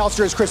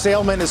 CalSTR's Chris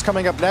Ailman is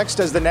coming up next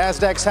as the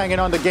Nasdaq's hanging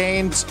on to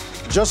gains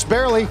just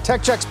barely.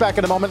 Tech Check's back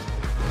in a moment.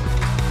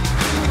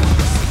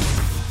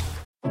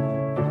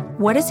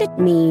 What does it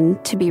mean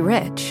to be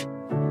rich?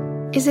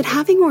 Is it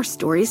having more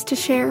stories to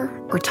share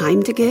or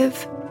time to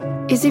give?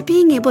 Is it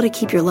being able to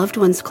keep your loved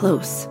ones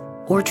close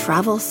or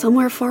travel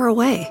somewhere far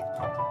away?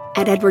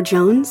 At Edward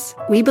Jones,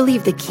 we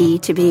believe the key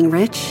to being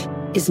rich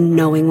is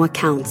knowing what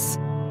counts.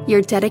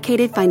 Your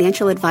dedicated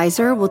financial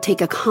advisor will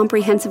take a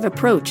comprehensive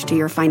approach to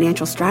your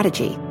financial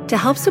strategy to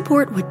help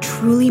support what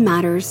truly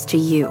matters to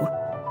you.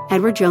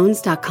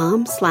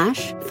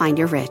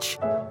 EdwardJones.com/findyourrich.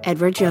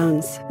 Edward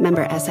Jones,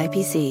 member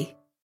SIPC.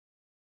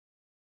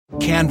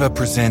 Canva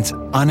presents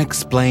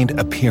Unexplained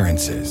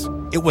Appearances.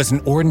 It was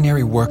an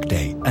ordinary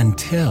workday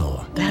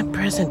until... that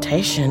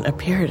presentation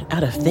appeared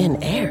out of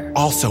thin air.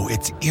 Also,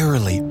 it's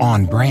eerily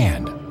on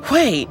brand.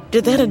 Wait,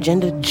 did that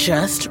agenda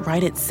just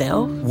write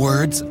itself?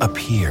 Words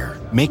appear,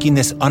 making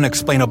this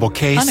unexplainable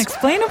case...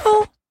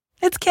 Unexplainable?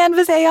 It's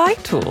Canva's AI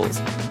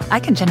tools. I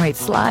can generate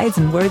slides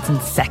and words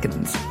in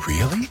seconds.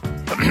 Really?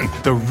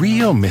 The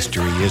real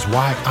mystery is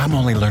why I'm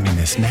only learning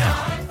this now.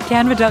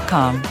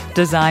 Canva.com,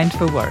 designed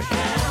for work.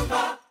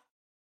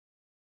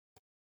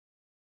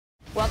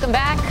 Welcome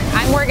back.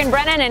 I'm Morgan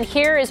Brennan, and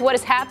here is what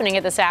is happening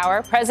at this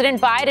hour.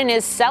 President Biden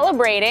is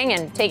celebrating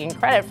and taking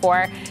credit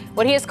for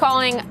what he is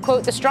calling,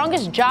 quote, the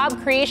strongest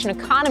job creation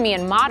economy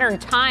in modern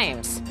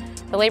times.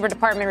 The Labor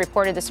Department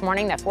reported this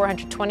morning that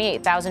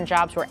 428,000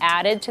 jobs were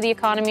added to the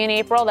economy in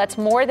April. That's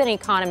more than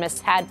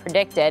economists had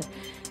predicted.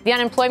 The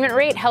unemployment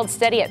rate held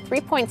steady at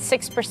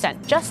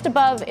 3.6%, just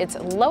above its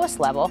lowest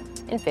level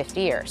in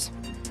 50 years.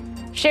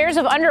 Shares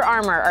of Under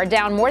Armour are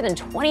down more than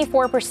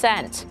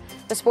 24%.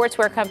 The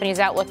sportswear company's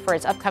outlook for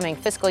its upcoming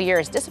fiscal year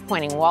is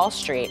disappointing Wall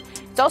Street.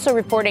 It's also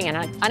reporting an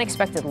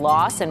unexpected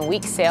loss and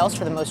weak sales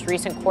for the most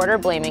recent quarter,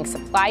 blaming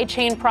supply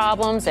chain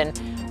problems and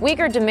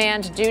weaker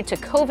demand due to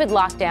COVID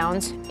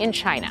lockdowns in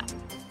China.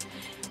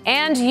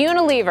 And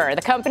Unilever,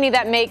 the company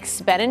that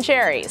makes Ben &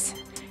 Jerry's,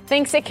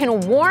 thinks it can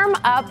warm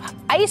up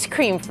ice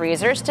cream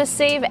freezers to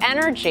save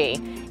energy.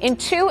 In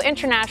 2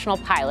 international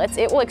pilots,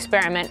 it will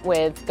experiment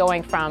with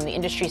going from the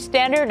industry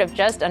standard of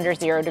just under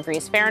 0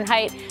 degrees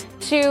Fahrenheit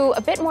to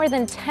a bit more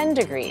than 10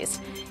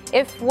 degrees.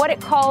 If what it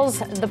calls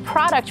the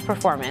product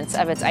performance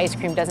of its ice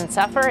cream doesn't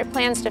suffer, it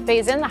plans to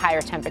phase in the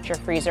higher temperature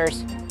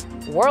freezers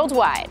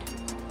worldwide.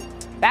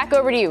 Back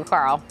over to you,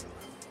 Carl.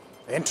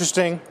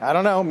 Interesting. I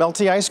don't know.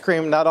 Melty ice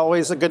cream, not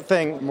always a good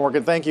thing.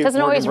 Morgan, thank you.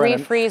 Doesn't Morgan always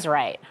Brennan. refreeze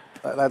right.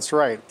 That's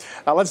right.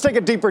 Let's take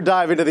a deeper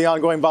dive into the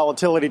ongoing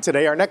volatility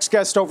today. Our next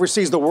guest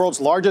oversees the world's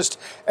largest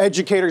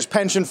educators'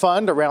 pension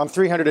fund, around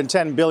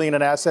 $310 billion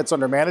in assets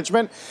under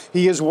management.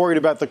 He is worried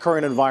about the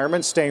current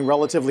environment, staying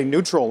relatively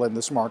neutral in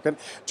this market.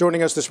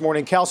 Joining us this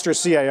morning,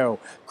 CalSTRS CIO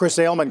Chris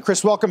Ailman.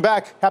 Chris, welcome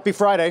back. Happy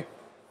Friday.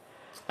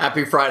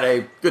 Happy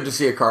Friday. Good to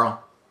see you,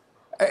 Carl.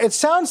 It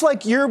sounds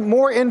like you're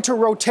more into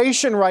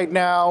rotation right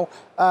now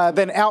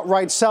than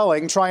outright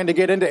selling, trying to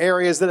get into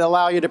areas that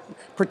allow you to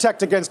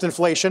protect against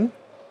inflation.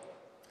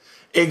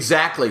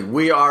 Exactly.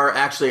 We are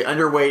actually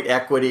underweight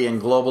equity and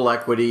global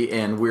equity,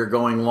 and we're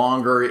going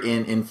longer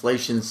in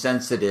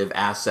inflation-sensitive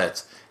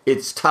assets.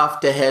 It's tough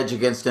to hedge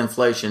against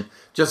inflation.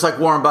 Just like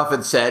Warren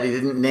Buffett said, he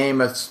didn't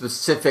name a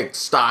specific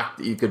stock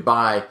that you could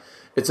buy.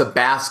 It's a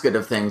basket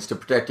of things to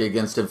protect you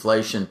against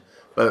inflation.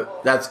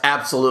 But that's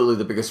absolutely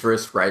the biggest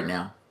risk right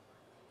now.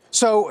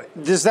 So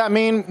does that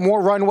mean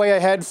more runway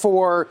ahead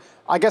for,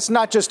 I guess,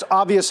 not just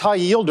obvious high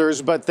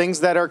yielders, but things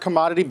that are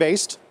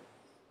commodity-based?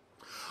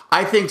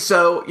 I think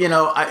so. You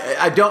know,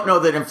 I don't know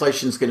that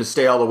inflation is going to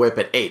stay all the way up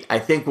at 8. I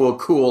think we'll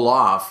cool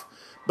off,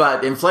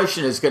 but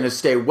inflation is going to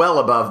stay well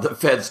above the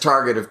Fed's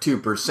target of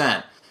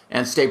 2%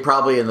 and stay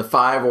probably in the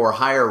 5 or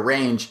higher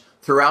range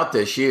throughout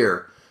this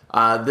year.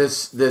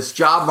 This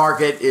job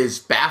market is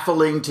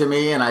baffling to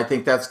me, and I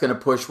think that's going to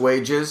push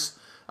wages.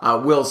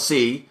 We'll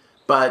see.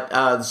 But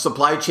the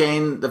supply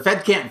chain, the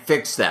Fed can't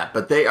fix that,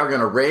 but they are going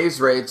to raise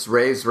rates,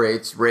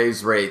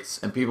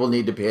 and people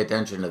need to pay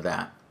attention to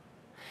that.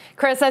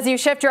 Chris, as you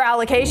shift your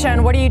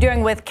allocation, what are you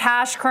doing with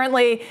cash?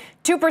 Currently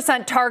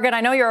 2% target. I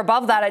know you're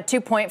above that at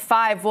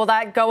 2.5. Will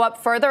that go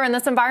up further in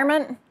this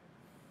environment?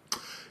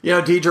 You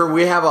know, Deidre,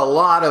 we have a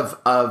lot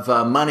of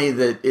money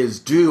that is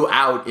due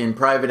out in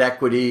private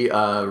equity,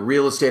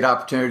 real estate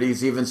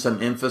opportunities, even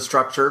some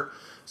infrastructure.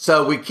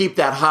 So we keep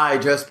that high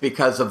just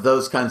because of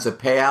those kinds of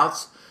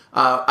payouts.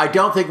 I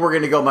don't think we're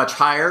going to go much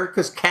higher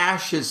because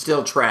cash is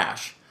still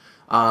trash.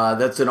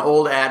 That's an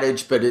old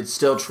adage, but it's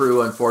still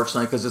true,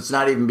 unfortunately, because it's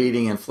not even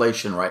beating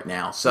inflation right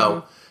now.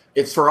 So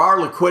it's for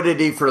our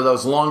liquidity for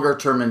those longer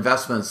term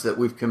investments that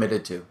we've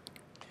committed to.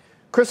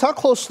 Chris, how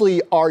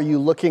closely are you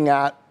looking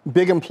at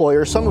big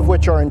employers, some of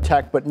which are in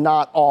tech, but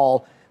not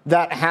all,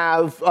 that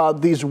have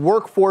these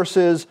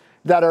workforces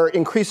that are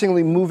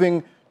increasingly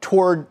moving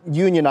toward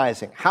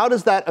unionizing? How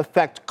does that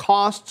affect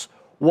costs?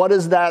 What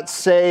does that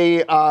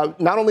say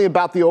not only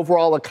about the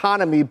overall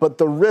economy, but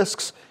the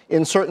risks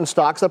in certain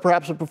stocks that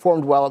perhaps have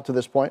performed well up to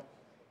this point?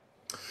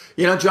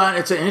 You know, John,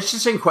 it's an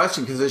interesting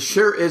question because it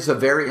sure is a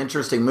very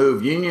interesting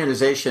move.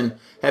 Unionization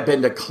had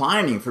been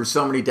declining for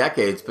so many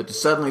decades, but to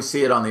suddenly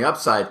see it on the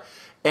upside,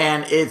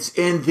 and it's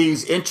in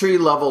these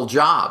entry-level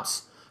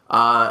jobs.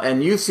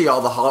 And you see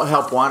all the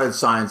help wanted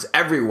signs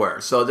everywhere.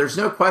 So there's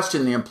no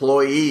question the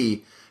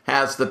employee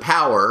has the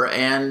power,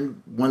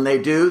 and when they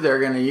do, they're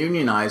going to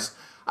unionize.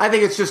 I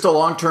think it's just a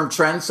long-term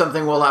trend,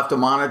 something we'll have to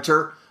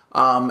monitor.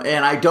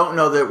 And I don't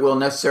know that it will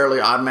necessarily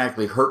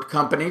automatically hurt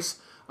companies.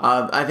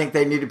 I think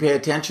they need to pay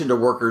attention to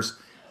workers.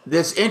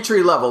 This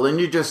entry level,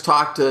 and you just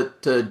talked to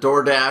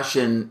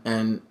DoorDash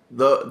and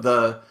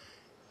the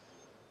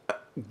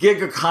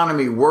gig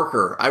economy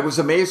worker. I was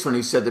amazed when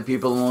he said that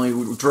people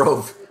only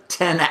drove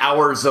 10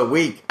 hours a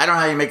week. I don't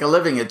know how you make a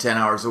living at 10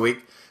 hours a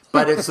week,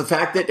 but it's the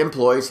fact that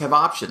employees have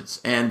options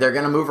and they're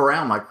going to move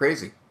around like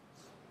crazy.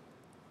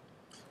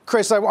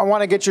 Chris, I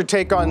want to get your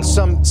take on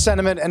some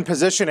sentiment and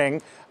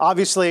positioning.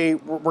 Obviously,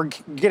 we're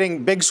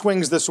getting big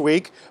swings this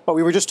week, but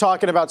we were just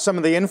talking about some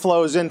of the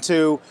inflows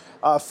into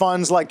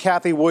funds like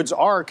Cathie Wood's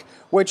ARK,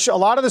 which a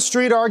lot of the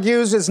street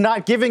argues is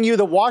not giving you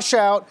the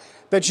washout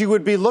that you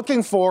would be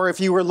looking for if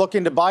you were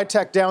looking to buy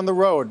tech down the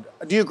road.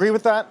 Do you agree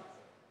with that?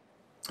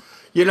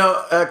 You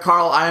know,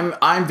 Carl,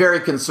 I'm very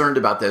concerned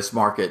about this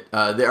market.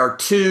 There are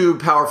two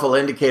powerful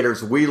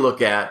indicators we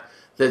look at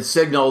that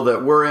signal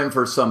that we're in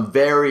for some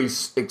very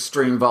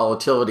extreme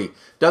volatility.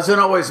 Doesn't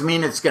always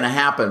mean it's going to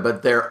happen,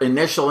 but they're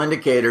initial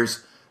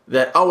indicators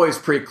that always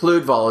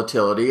preclude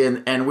volatility.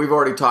 And we've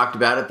already talked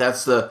about it.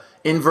 That's the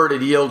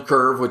inverted yield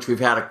curve, which we've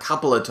had a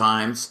couple of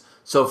times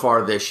so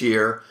far this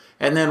year.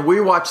 And then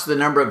we watch the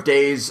number of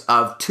days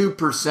of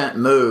 2%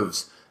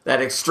 moves,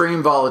 that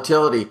extreme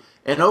volatility.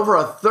 And over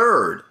a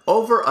third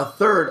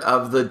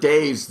of the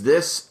days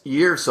this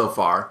year so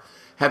far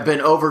have been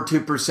over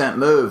 2%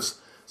 moves.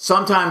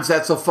 Sometimes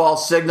that's a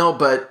false signal,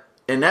 but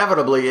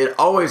inevitably it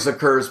always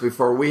occurs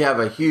before we have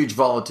a huge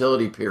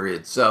volatility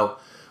period. So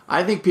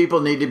I think people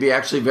need to be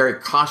actually very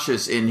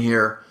cautious in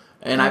here.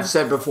 And I've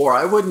said before,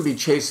 I wouldn't be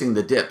chasing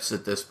the dips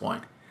at this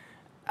point.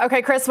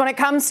 Okay, Chris, when it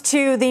comes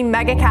to the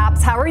mega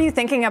caps, how are you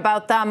thinking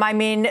about them? I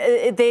mean,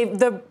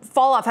 the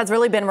fall off has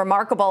really been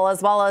remarkable,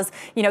 as well as,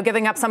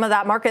 giving up some of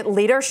that market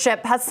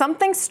leadership. Has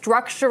something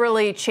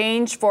structurally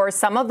changed for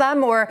some of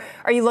them, or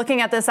are you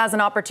looking at this as an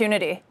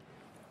opportunity?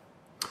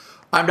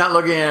 I'm not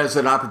looking at it as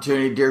an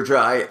opportunity,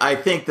 Deirdre. I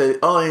think the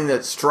only thing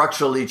that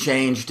structurally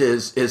changed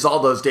is all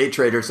those day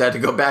traders had to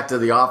go back to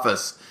the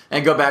office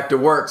and go back to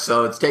work.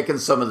 So it's taken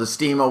some of the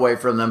steam away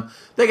from them.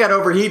 They got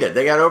overheated.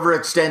 They got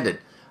overextended.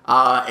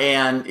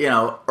 And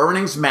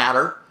earnings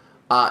matter.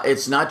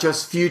 It's not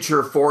just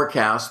future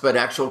forecasts, but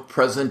actual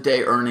present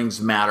day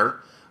earnings matter.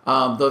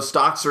 Those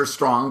stocks are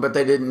strong, but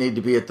they didn't need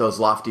to be at those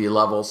lofty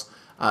levels.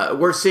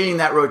 We're seeing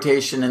that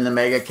rotation in the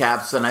mega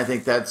caps, and I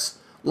think that's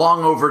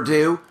long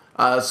overdue.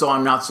 So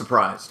I'm not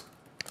surprised.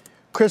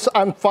 Chris,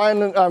 I'm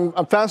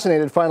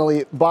fascinated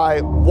finally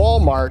by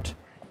Walmart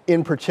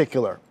in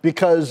particular,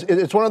 because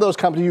it's one of those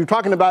companies, you're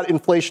talking about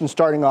inflation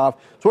starting off.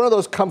 It's one of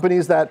those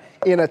companies that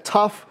in a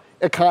tough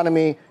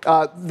economy,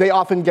 they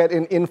often get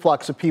an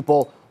influx of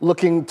people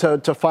looking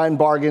to find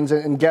bargains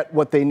and get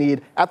what they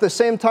need. At the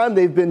same time,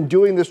 they've been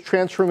doing this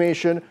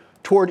transformation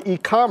toward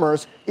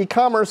e-commerce.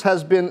 E-commerce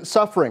has been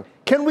suffering.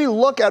 Can we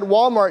look at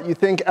Walmart, you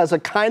think, as a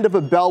kind of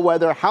a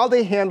bellwether, how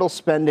they handle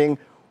spending,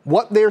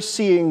 what they're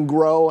seeing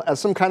grow as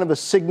some kind of a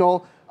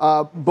signal,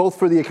 both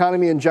for the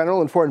economy in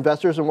general and for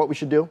investors, and what we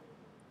should do?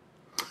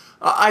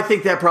 I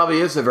think that probably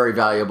is a very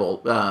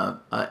valuable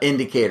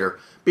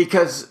indicator,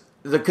 because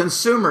the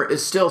consumer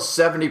is still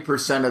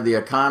 70% of the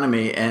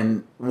economy,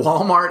 and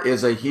Walmart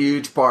is a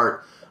huge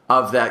part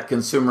of that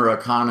consumer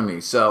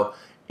economy. So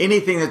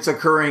anything that's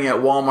occurring at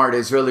Walmart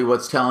is really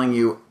what's telling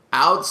you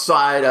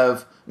outside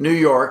of New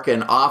York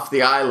and off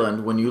the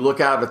island, when you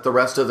look out at the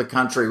rest of the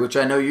country, which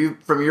I know you,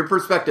 from your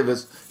perspective,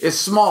 is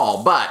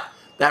small, but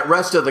that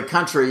rest of the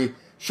country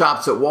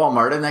shops at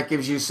Walmart, and that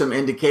gives you some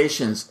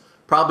indications,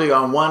 probably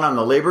on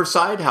the labor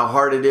side, how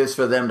hard it is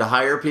for them to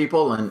hire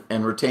people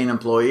and retain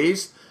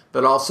employees,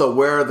 but also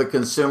where the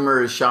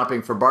consumer is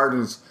shopping for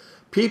bargains.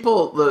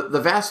 People,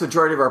 the vast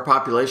majority of our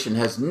population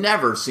has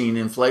never seen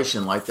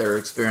inflation like they're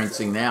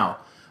experiencing now.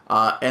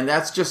 And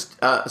that's just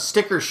a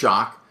sticker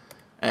shock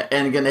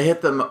and going to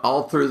hit them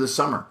all through the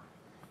summer.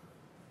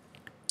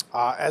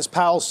 As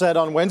Powell said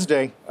on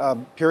Wednesday,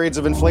 periods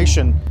of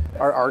inflation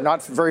are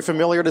not very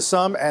familiar to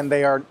some, and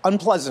they are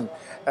unpleasant,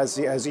 as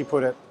he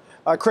put it.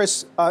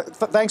 Chris,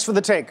 thanks for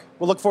the take.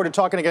 We'll look forward to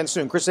talking again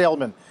soon. Chris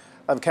Ailman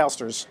of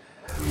CalSTRS.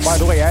 By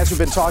the way, as we've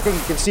been talking,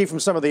 you can see from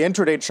some of the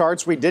intraday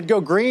charts, we did go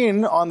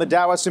green on the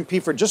Dow S&P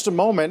for just a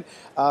moment,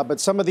 but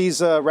some of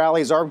these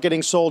rallies are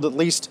getting sold, at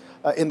least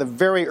in the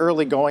very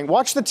early going.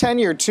 Watch the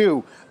 10-year,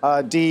 too,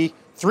 D.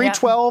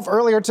 312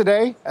 earlier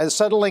today, as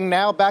settling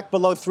now back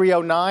below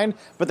 309,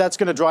 but that's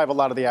going to drive a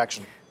lot of the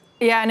action.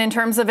 Yeah, and in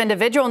terms of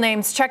individual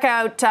names, check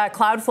out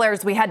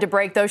Cloudflare's. We had to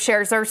break. Those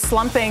shares are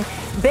slumping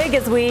big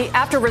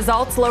after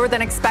results lower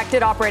than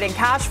expected operating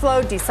cash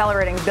flow,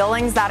 decelerating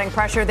billings, adding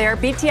pressure there.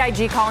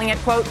 BTIG calling it,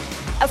 quote,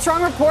 a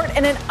strong report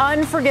in an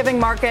unforgiving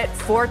market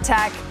for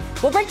tech.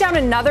 We'll break down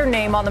another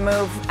name on the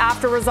move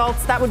after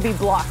results. That would be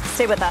Block.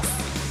 Stay with us.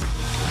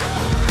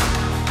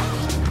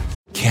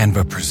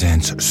 Canva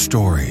presents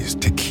stories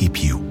to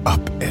keep you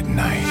up at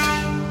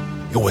night.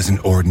 It was an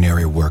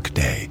ordinary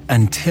workday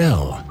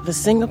until the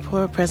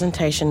Singapore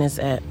presentation is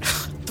at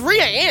 3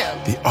 a.m.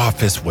 The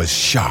office was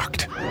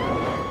shocked.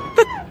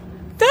 But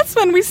that's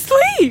when we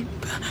sleep.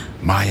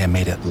 Maya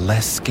made it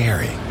less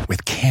scary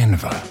with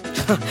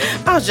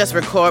Canva. I'll just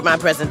record my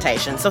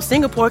presentation so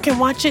Singapore can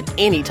watch it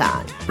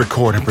anytime.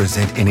 Record and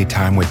present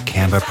anytime with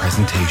Canva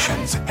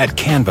presentations at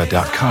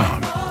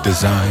canva.com.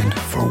 Designed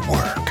for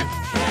work.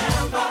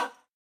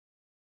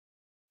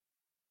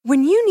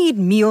 When you need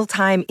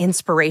mealtime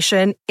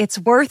inspiration, it's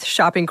worth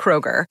shopping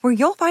Kroger, where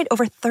you'll find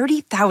over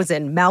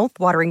 30,000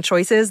 mouth-watering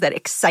choices that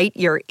excite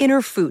your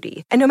inner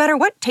foodie. And no matter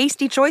what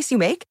tasty choice you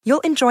make,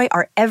 you'll enjoy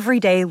our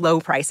everyday low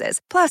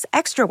prices, plus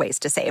extra ways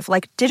to save,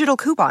 like digital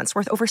coupons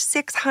worth over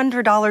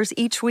 $600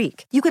 each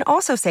week. You can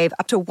also save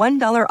up to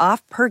 $1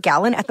 off per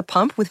gallon at the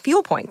pump with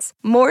fuel points.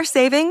 More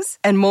savings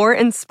and more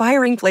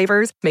inspiring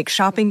flavors make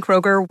shopping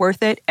Kroger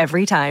worth it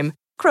every time.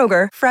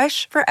 Kroger,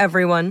 fresh for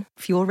everyone.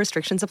 Fuel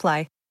restrictions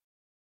apply.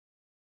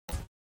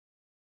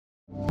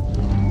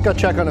 Got to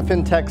check on a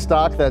fintech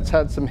stock that's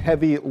had some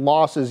heavy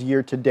losses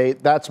year to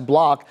date. That's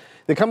Block.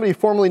 The company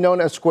formerly known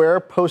as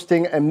Square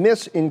posting a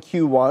miss in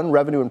Q1,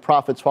 revenue and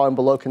profits falling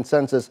below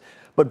consensus.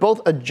 But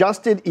both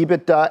adjusted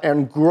EBITDA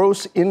and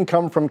gross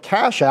income from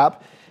Cash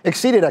App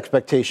exceeded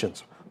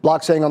expectations.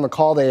 Block saying on the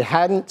call they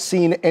hadn't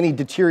seen any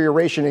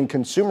deterioration in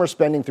consumer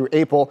spending through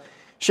April.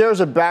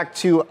 Shares are back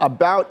to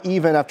about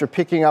even after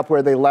picking up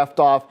where they left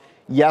off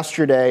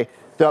yesterday.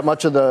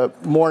 Much of the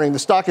morning. The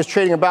stock is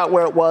trading about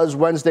where it was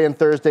Wednesday and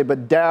Thursday,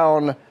 but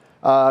down,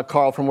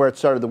 Carl, from where it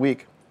started the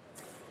week.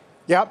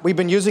 Yeah, we've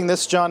been using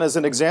this, John, as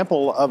an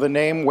example of a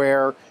name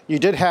where you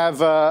did have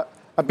a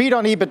beat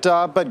on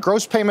EBITDA, but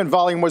gross payment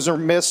volume was a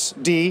miss,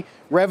 D.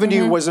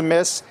 Revenue was a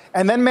miss,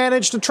 and then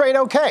managed to trade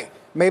okay.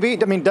 Maybe,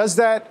 does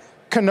that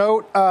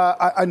connote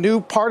a new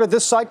part of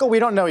this cycle? We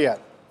don't know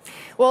yet.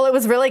 Well, it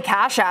was really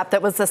Cash App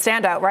that was the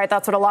standout, right?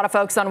 That's what a lot of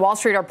folks on Wall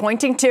Street are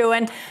pointing to.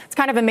 And it's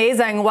kind of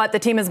amazing what the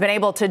team has been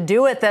able to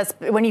do with this.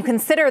 When you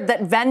consider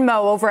that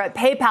Venmo over at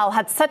PayPal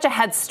had such a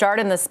head start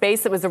in the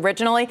space that was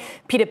originally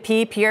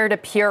P2P,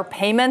 peer-to-peer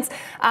payments.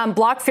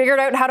 Block figured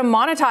out how to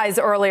monetize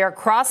earlier,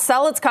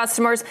 cross-sell its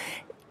customers.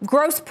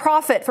 Gross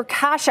profit for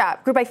Cash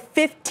App grew by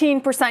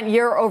 15%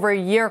 year over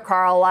year,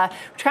 Carl,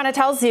 which kind of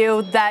tells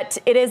you that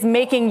it is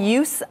making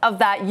use of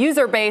that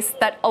user base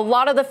that a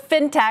lot of the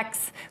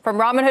fintechs, from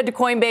Robinhood to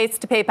Coinbase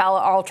to PayPal,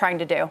 are all trying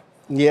to do.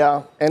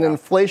 Yeah, an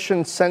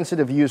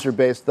inflation-sensitive user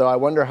base, though. I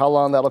wonder how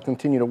long that'll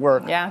continue to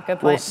work. Yeah,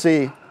 good point. We'll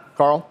see.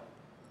 Carl?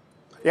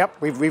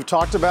 Yep, we've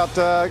talked about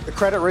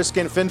credit risk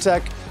in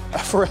fintech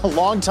for a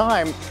long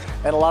time.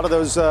 And a lot of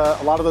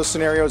those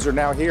scenarios are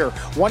now here.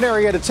 One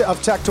area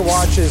of tech to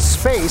watch is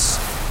space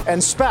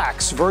and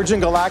SPACs. Virgin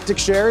Galactic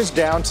shares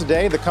down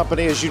today. The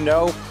company, as you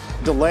know,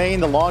 delaying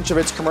the launch of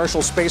its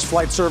commercial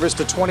spaceflight service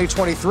to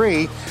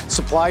 2023.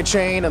 Supply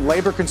chain and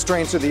labor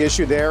constraints are the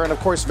issue there. And of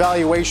course,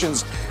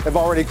 valuations have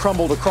already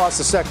crumbled across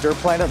the sector.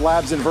 Planet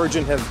Labs and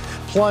Virgin have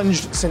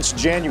plunged since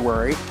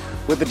January.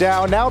 With the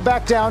Dow now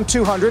back down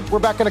 200. We're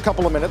back in a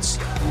couple of minutes.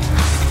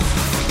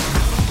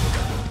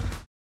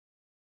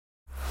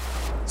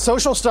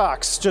 Social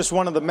stocks, just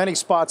one of the many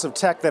spots of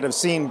tech that have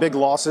seen big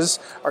losses.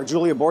 Our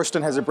Julia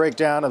Borston has a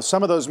breakdown of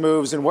some of those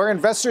moves and where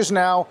investors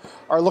now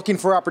are looking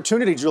for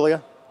opportunity,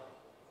 Julia.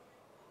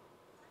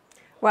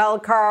 Well,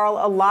 Carl,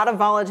 a lot of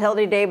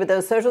volatility today, but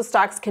those social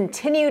stocks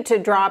continue to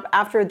drop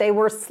after they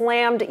were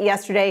slammed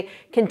yesterday,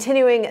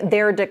 continuing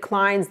their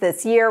declines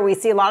this year. We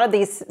see a lot of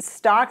these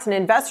stocks and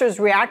investors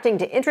reacting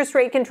to interest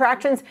rate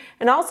contractions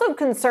and also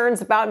concerns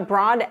about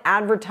broad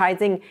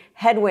advertising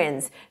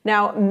headwinds.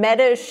 Now,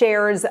 Meta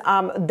shares,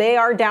 they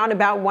are down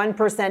about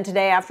 1%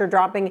 today after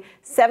dropping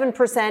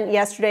 7%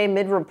 yesterday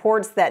amid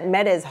reports that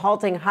Meta is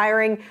halting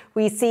hiring.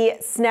 We see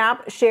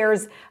Snap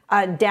shares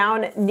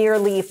down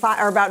nearly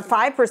about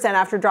 5%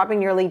 after dropping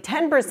nearly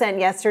 10%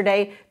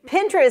 yesterday.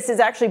 Pinterest is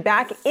actually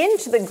back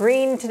into the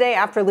green today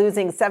after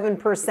losing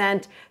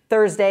 7%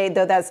 Thursday,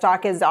 though that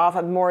stock is off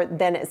of more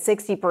than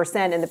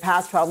 60% in the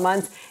past 12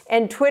 months.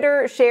 And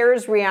Twitter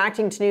shares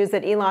reacting to news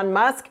that Elon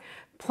Musk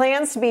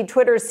plans to be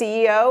Twitter's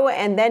CEO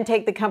and then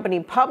take the company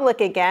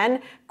public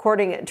again.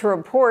 According to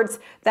reports,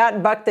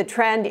 that bucked the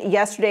trend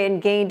yesterday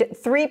and gained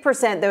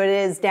 3%, though it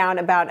is down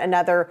about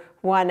another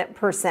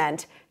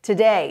 1%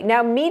 today.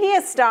 Now,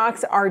 media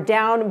stocks are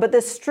down, but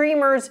the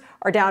streamers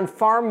are down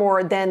far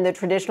more than the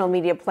traditional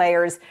media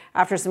players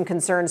after some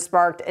concerns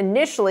sparked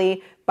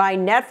initially by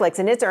Netflix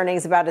and its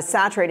earnings about a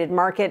saturated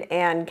market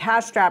and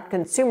cash-strapped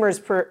consumers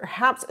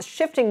perhaps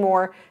shifting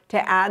more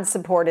to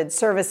ad-supported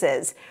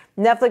services.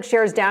 Netflix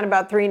shares down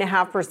about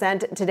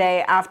 3.5%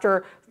 today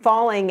after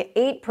falling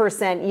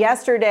 8%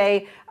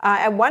 yesterday.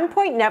 At one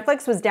point,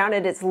 Netflix was down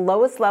at its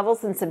lowest level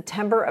since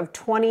September of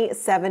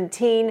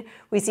 2017.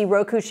 We see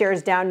Roku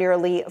shares down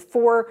nearly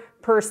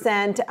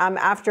 4%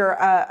 after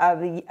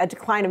a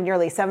decline of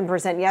nearly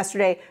 7%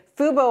 yesterday.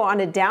 Fubo on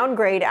a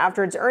downgrade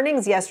after its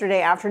earnings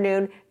yesterday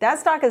afternoon. That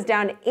stock is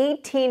down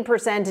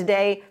 18%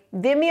 today.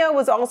 Vimeo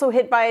was also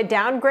hit by a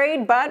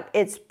downgrade, but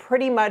it's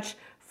pretty much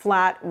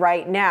flat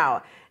right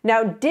now.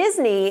 Now,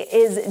 Disney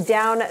is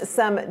down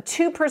some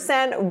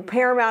 2%.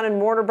 Paramount and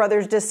Warner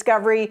Brothers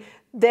Discovery,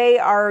 they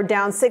are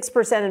down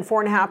 6% and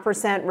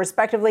 4.5%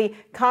 respectively.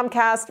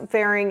 Comcast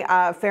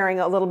faring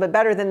a little bit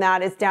better than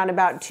that. It's down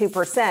about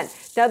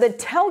 2%. Now, the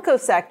telco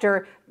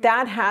sector,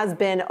 that has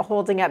been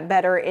holding up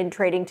better in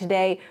trading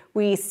today.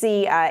 We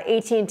see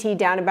AT&T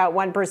down about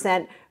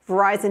 1%,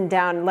 Verizon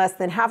down less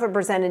than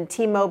 0.5%, and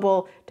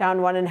T-Mobile down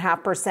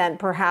 1.5%,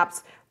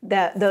 perhaps.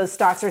 Those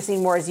stocks are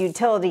seen more as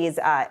utilities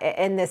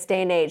in this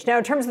day and age. Now,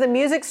 in terms of the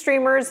music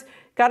streamers,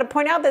 got to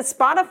point out that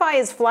Spotify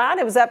is flat.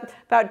 It was up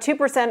about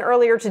 2%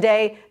 earlier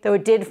today, though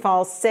it did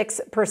fall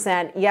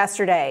 6%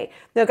 yesterday.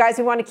 Now, guys,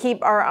 we want to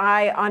keep our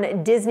eye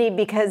on Disney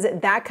because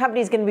that company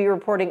is going to be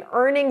reporting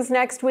earnings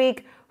next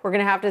week. We're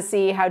going to have to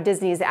see how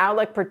Disney's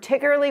outlook,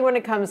 particularly when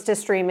it comes to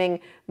streaming,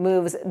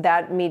 moves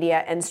that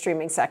media and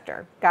streaming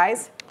sector.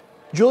 Guys?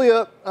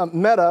 Julia,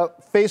 Meta,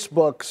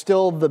 Facebook,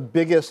 still the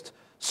biggest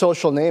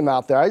social name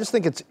out there. I just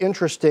think it's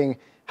interesting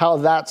how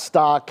that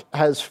stock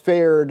has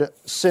fared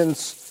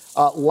since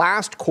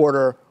last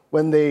quarter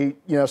when they,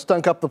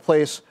 stunk up the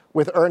place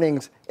with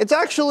earnings. It's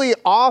actually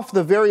off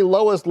the very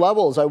lowest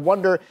levels. I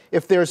wonder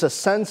if there's a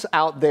sense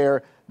out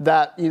there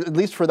that, at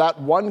least for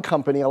that one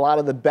company, a lot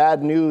of the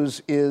bad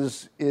news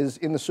is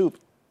in the soup.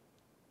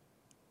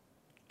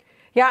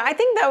 Yeah, I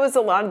think that was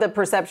a lot of the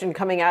perception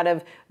coming out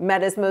of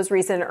Meta's most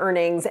recent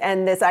earnings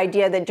and this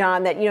idea that,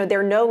 John, that,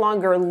 they're no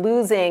longer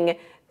losing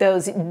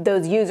those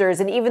users.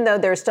 And even though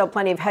there's still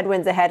plenty of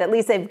headwinds ahead, at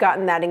least they've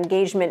gotten that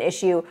engagement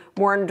issue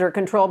more under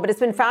control. But it's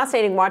been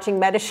fascinating watching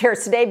Meta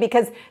shares today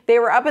because they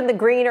were up in the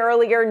green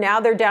earlier. Now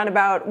they're down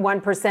about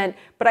 1%.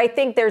 But I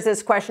think there's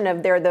this question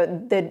of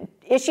the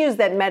issues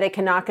that Meta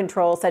cannot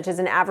control, such as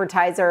an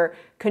advertiser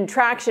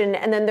contraction.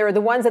 And then there are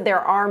the ones that there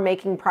are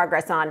making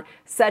progress on,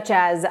 such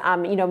as,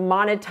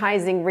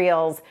 monetizing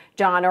Reels,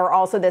 John, or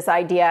also this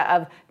idea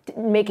of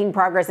making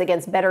progress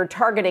against better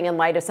targeting in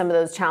light of some of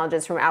those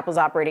challenges from Apple's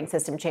operating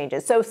system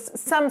changes. So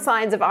some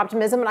signs of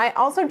optimism. And I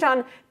also,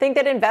 John, think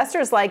that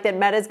investors like that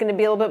Meta is going to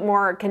be a little bit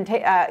more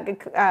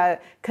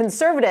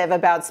conservative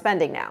about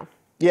spending now.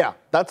 Yeah,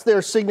 that's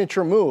their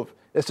signature move,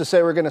 is to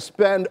say we're going to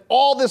spend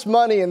all this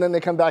money, and then they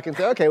come back and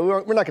say, okay, we're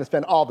not going to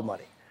spend all the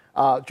money.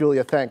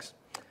 Julia, thanks.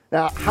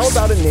 Now, how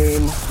about a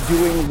name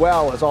doing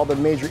well as all the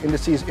major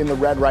indices in the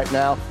red right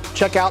now?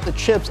 Check out the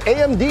chips.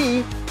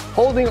 AMD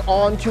holding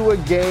on to a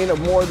gain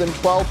of more than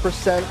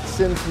 12%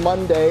 since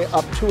Monday,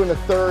 up 2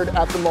 1/3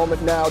 at the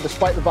moment now.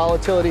 Despite the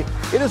volatility,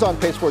 it is on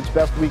pace for its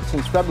best week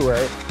since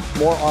February.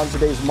 More on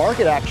today's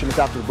market action is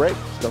after the break.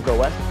 Don't go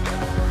away.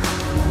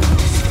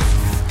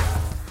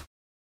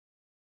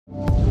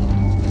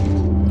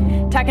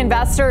 Tech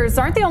investors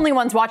aren't the only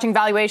ones watching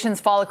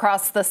valuations fall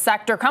across the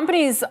sector.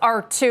 Companies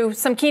are too.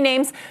 Some key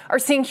names are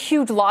seeing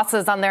huge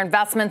losses on their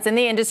investments in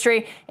the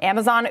industry.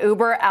 Amazon,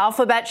 Uber,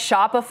 Alphabet,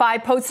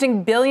 Shopify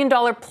posting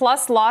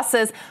billion-dollar-plus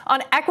losses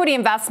on equity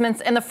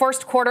investments in the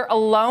first quarter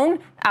alone.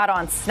 Add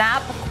on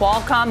Snap,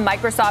 Qualcomm,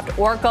 Microsoft,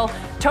 Oracle.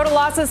 Total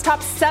losses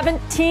top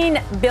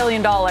 $17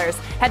 billion.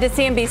 Head to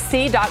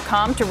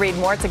CNBC.com to read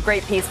more. It's a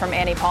great piece from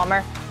Annie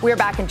Palmer. We're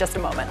back in just a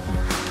moment.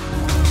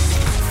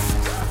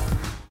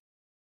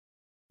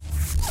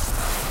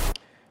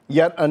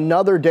 Yet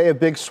another day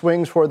of big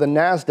swings for the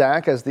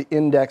Nasdaq as the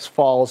index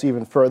falls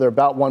even further,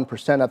 about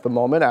 1% at the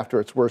moment after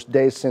its worst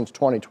days since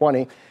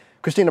 2020.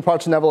 Christina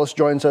Partsinevelos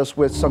joins us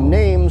with some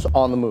names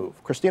on the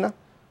move. Christina?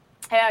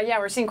 Yeah,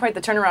 we're seeing quite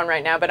the turnaround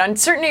right now, but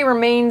uncertainty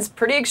remains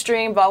pretty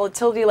extreme.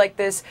 Volatility like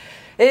this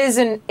is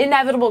an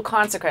inevitable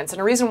consequence,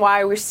 and a reason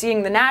why we're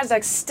seeing the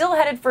Nasdaq still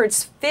headed for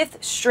its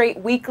 5th straight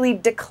weekly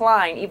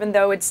decline, even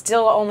though it's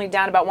still only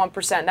down about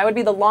 1%. That would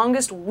be the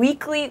longest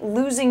weekly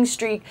losing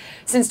streak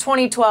since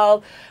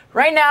 2012.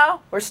 Right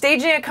now, we're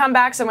staging a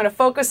comeback, so I'm going to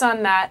focus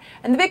on that.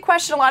 And the big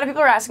question a lot of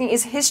people are asking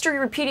is history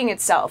repeating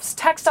itself?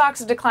 Tech stocks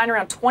have declined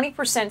around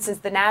 20% since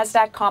the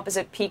Nasdaq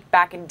Composite peaked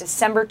back in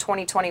December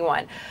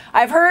 2021.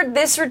 I've heard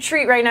this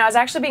retreat right now is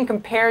actually being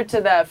compared to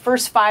the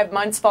first 5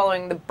 months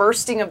following the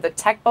bursting of the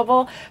tech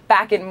bubble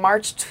back in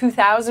March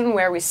 2000,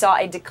 where we saw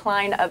a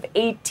decline of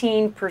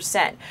 18%.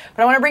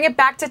 But I want to bring it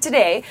back to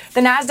today.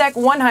 The Nasdaq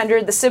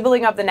 100, the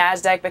sibling of the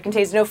Nasdaq but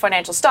contains no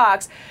financial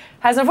stocks,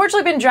 has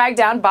unfortunately been dragged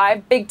down by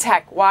big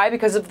tech. Why?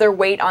 Because of their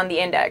weight on the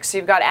index. So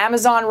you've got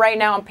Amazon right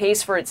now on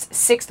pace for its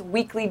 6th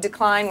weekly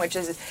decline, which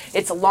is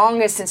its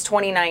longest since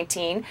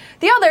 2019.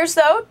 The others,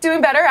 though,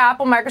 doing better.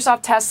 Apple, Microsoft,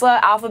 Tesla,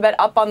 Alphabet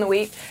up on the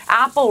week.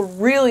 Apple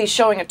really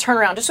showing a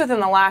turnaround just within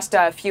the last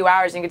few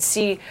hours. You can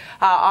see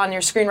on your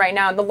screen right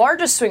now. And the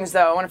largest swings,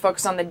 though, I want to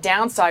focus on the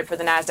downside for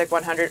the Nasdaq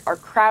 100 are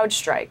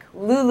CrowdStrike,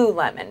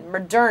 Lululemon,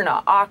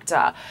 Moderna,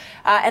 Okta,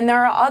 and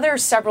there are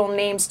several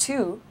names,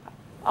 too.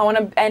 I want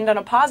to end on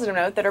a positive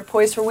note that are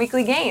poised for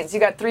weekly gains. You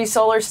got 3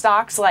 solar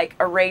stocks like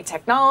Array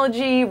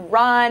Technology,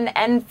 Run,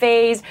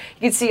 Enphase. You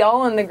can see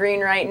all in the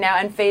green right now.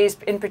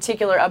 Enphase in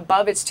particular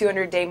above its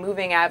 200-day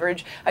moving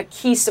average, a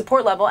key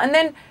support level. And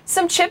then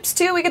some chips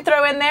too we could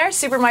throw in there,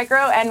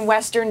 Supermicro and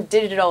Western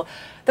Digital.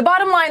 The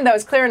bottom line, though,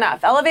 is clear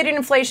enough. Elevated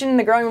inflation and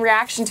the growing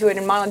reaction to it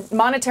in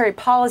monetary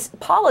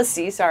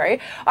policy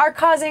are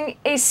causing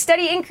a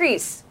steady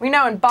increase, we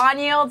know, in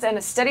bond yields and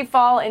a steady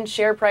fall in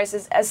share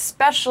prices,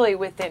 especially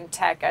within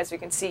tech, as we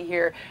can see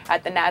here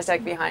at the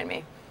Nasdaq behind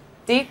me.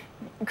 Dee?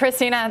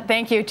 Christina,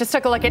 thank you. Just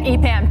took a look at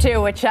EPAM,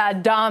 too, which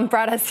Dom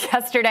brought us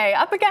yesterday.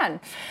 Up again.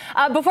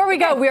 Before we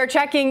go, we are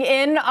checking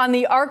in on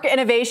the ARK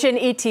Innovation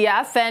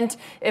ETF, and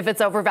if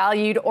it's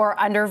overvalued or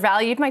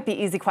undervalued might be an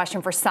easy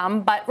question for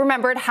some. But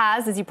remember, it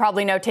has, as you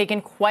probably know,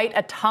 taken quite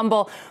a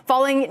tumble,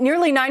 falling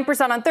nearly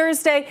 9% on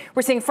Thursday.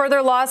 We're seeing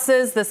further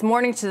losses this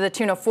morning to the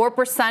tune of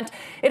 4%.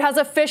 It has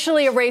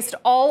officially erased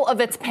all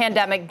of its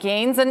pandemic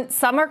gains, and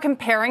some are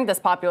comparing this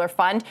popular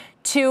fund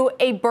to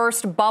a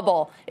burst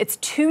bubble. Its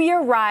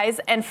 2-year rise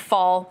and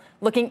fall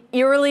looking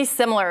eerily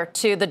similar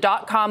to the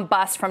dot-com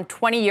bust from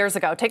 20 years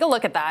ago. Take a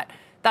look at that.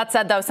 That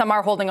said, though, some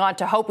are holding on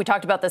to hope. We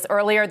talked about this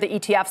earlier. The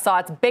ETF saw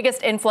its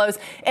biggest inflows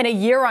in a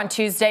year on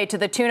Tuesday to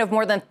the tune of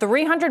more than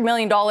 $300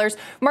 million,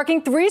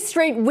 marking 3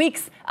 straight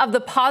weeks of the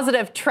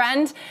positive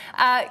trend.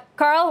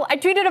 Carl, I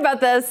tweeted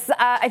about this,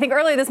 I think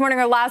earlier this morning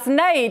or last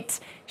night.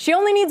 She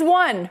only needs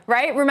one,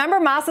 right? Remember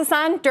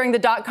Masa-san during the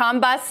dot-com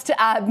bust?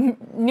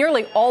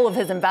 Nearly all of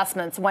his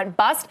investments went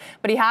bust,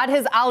 but he had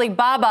his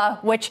Alibaba,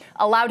 which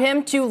allowed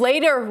him to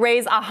later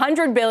raise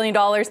 $100 billion,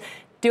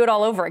 do it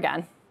all over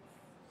again.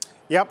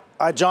 Yep.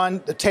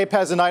 John, the tape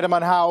has an item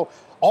on how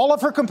all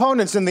of her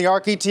components in the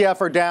ARK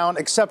ETF are down,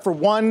 except for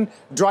one,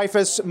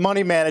 Dreyfus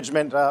Money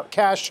Management,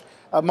 cash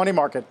money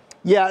market.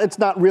 Yeah, it's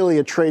not really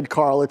a trade,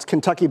 Carl. It's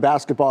Kentucky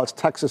basketball. It's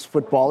Texas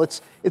football.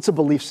 It's a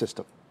belief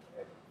system.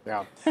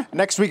 Yeah.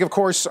 Next week, of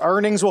course,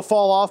 earnings will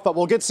fall off, but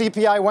we'll get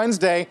CPI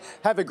Wednesday.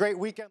 Have a great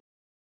weekend.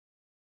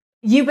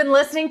 You've been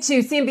listening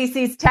to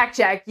CNBC's Tech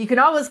Check. You can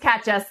always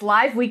catch us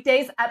live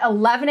weekdays at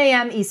 11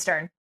 a.m.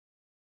 Eastern.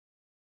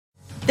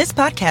 This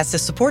podcast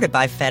is supported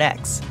by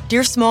FedEx.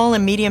 Dear small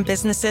and medium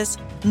businesses,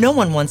 no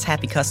one wants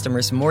happy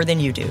customers more than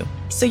you do.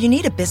 So you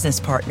need a business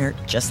partner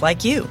just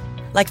like you.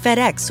 Like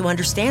FedEx, who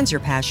understands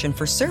your passion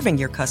for serving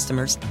your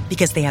customers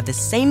because they have the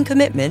same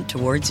commitment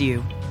towards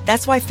you.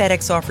 That's why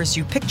FedEx offers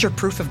you picture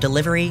proof of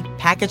delivery,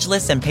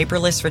 packageless and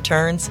paperless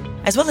returns,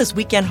 as well as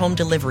weekend home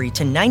delivery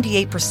to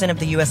 98% of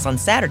the U.S. on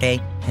Saturday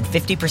and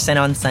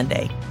 50% on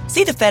Sunday.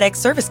 See the FedEx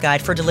service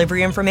guide for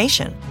delivery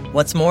information.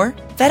 What's more,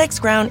 FedEx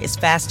Ground is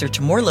faster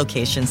to more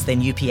locations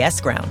than UPS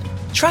Ground.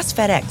 Trust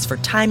FedEx for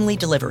timely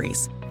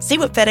deliveries. See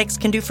what FedEx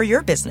can do for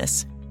your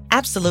business.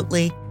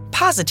 Absolutely,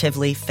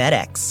 positively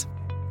FedEx.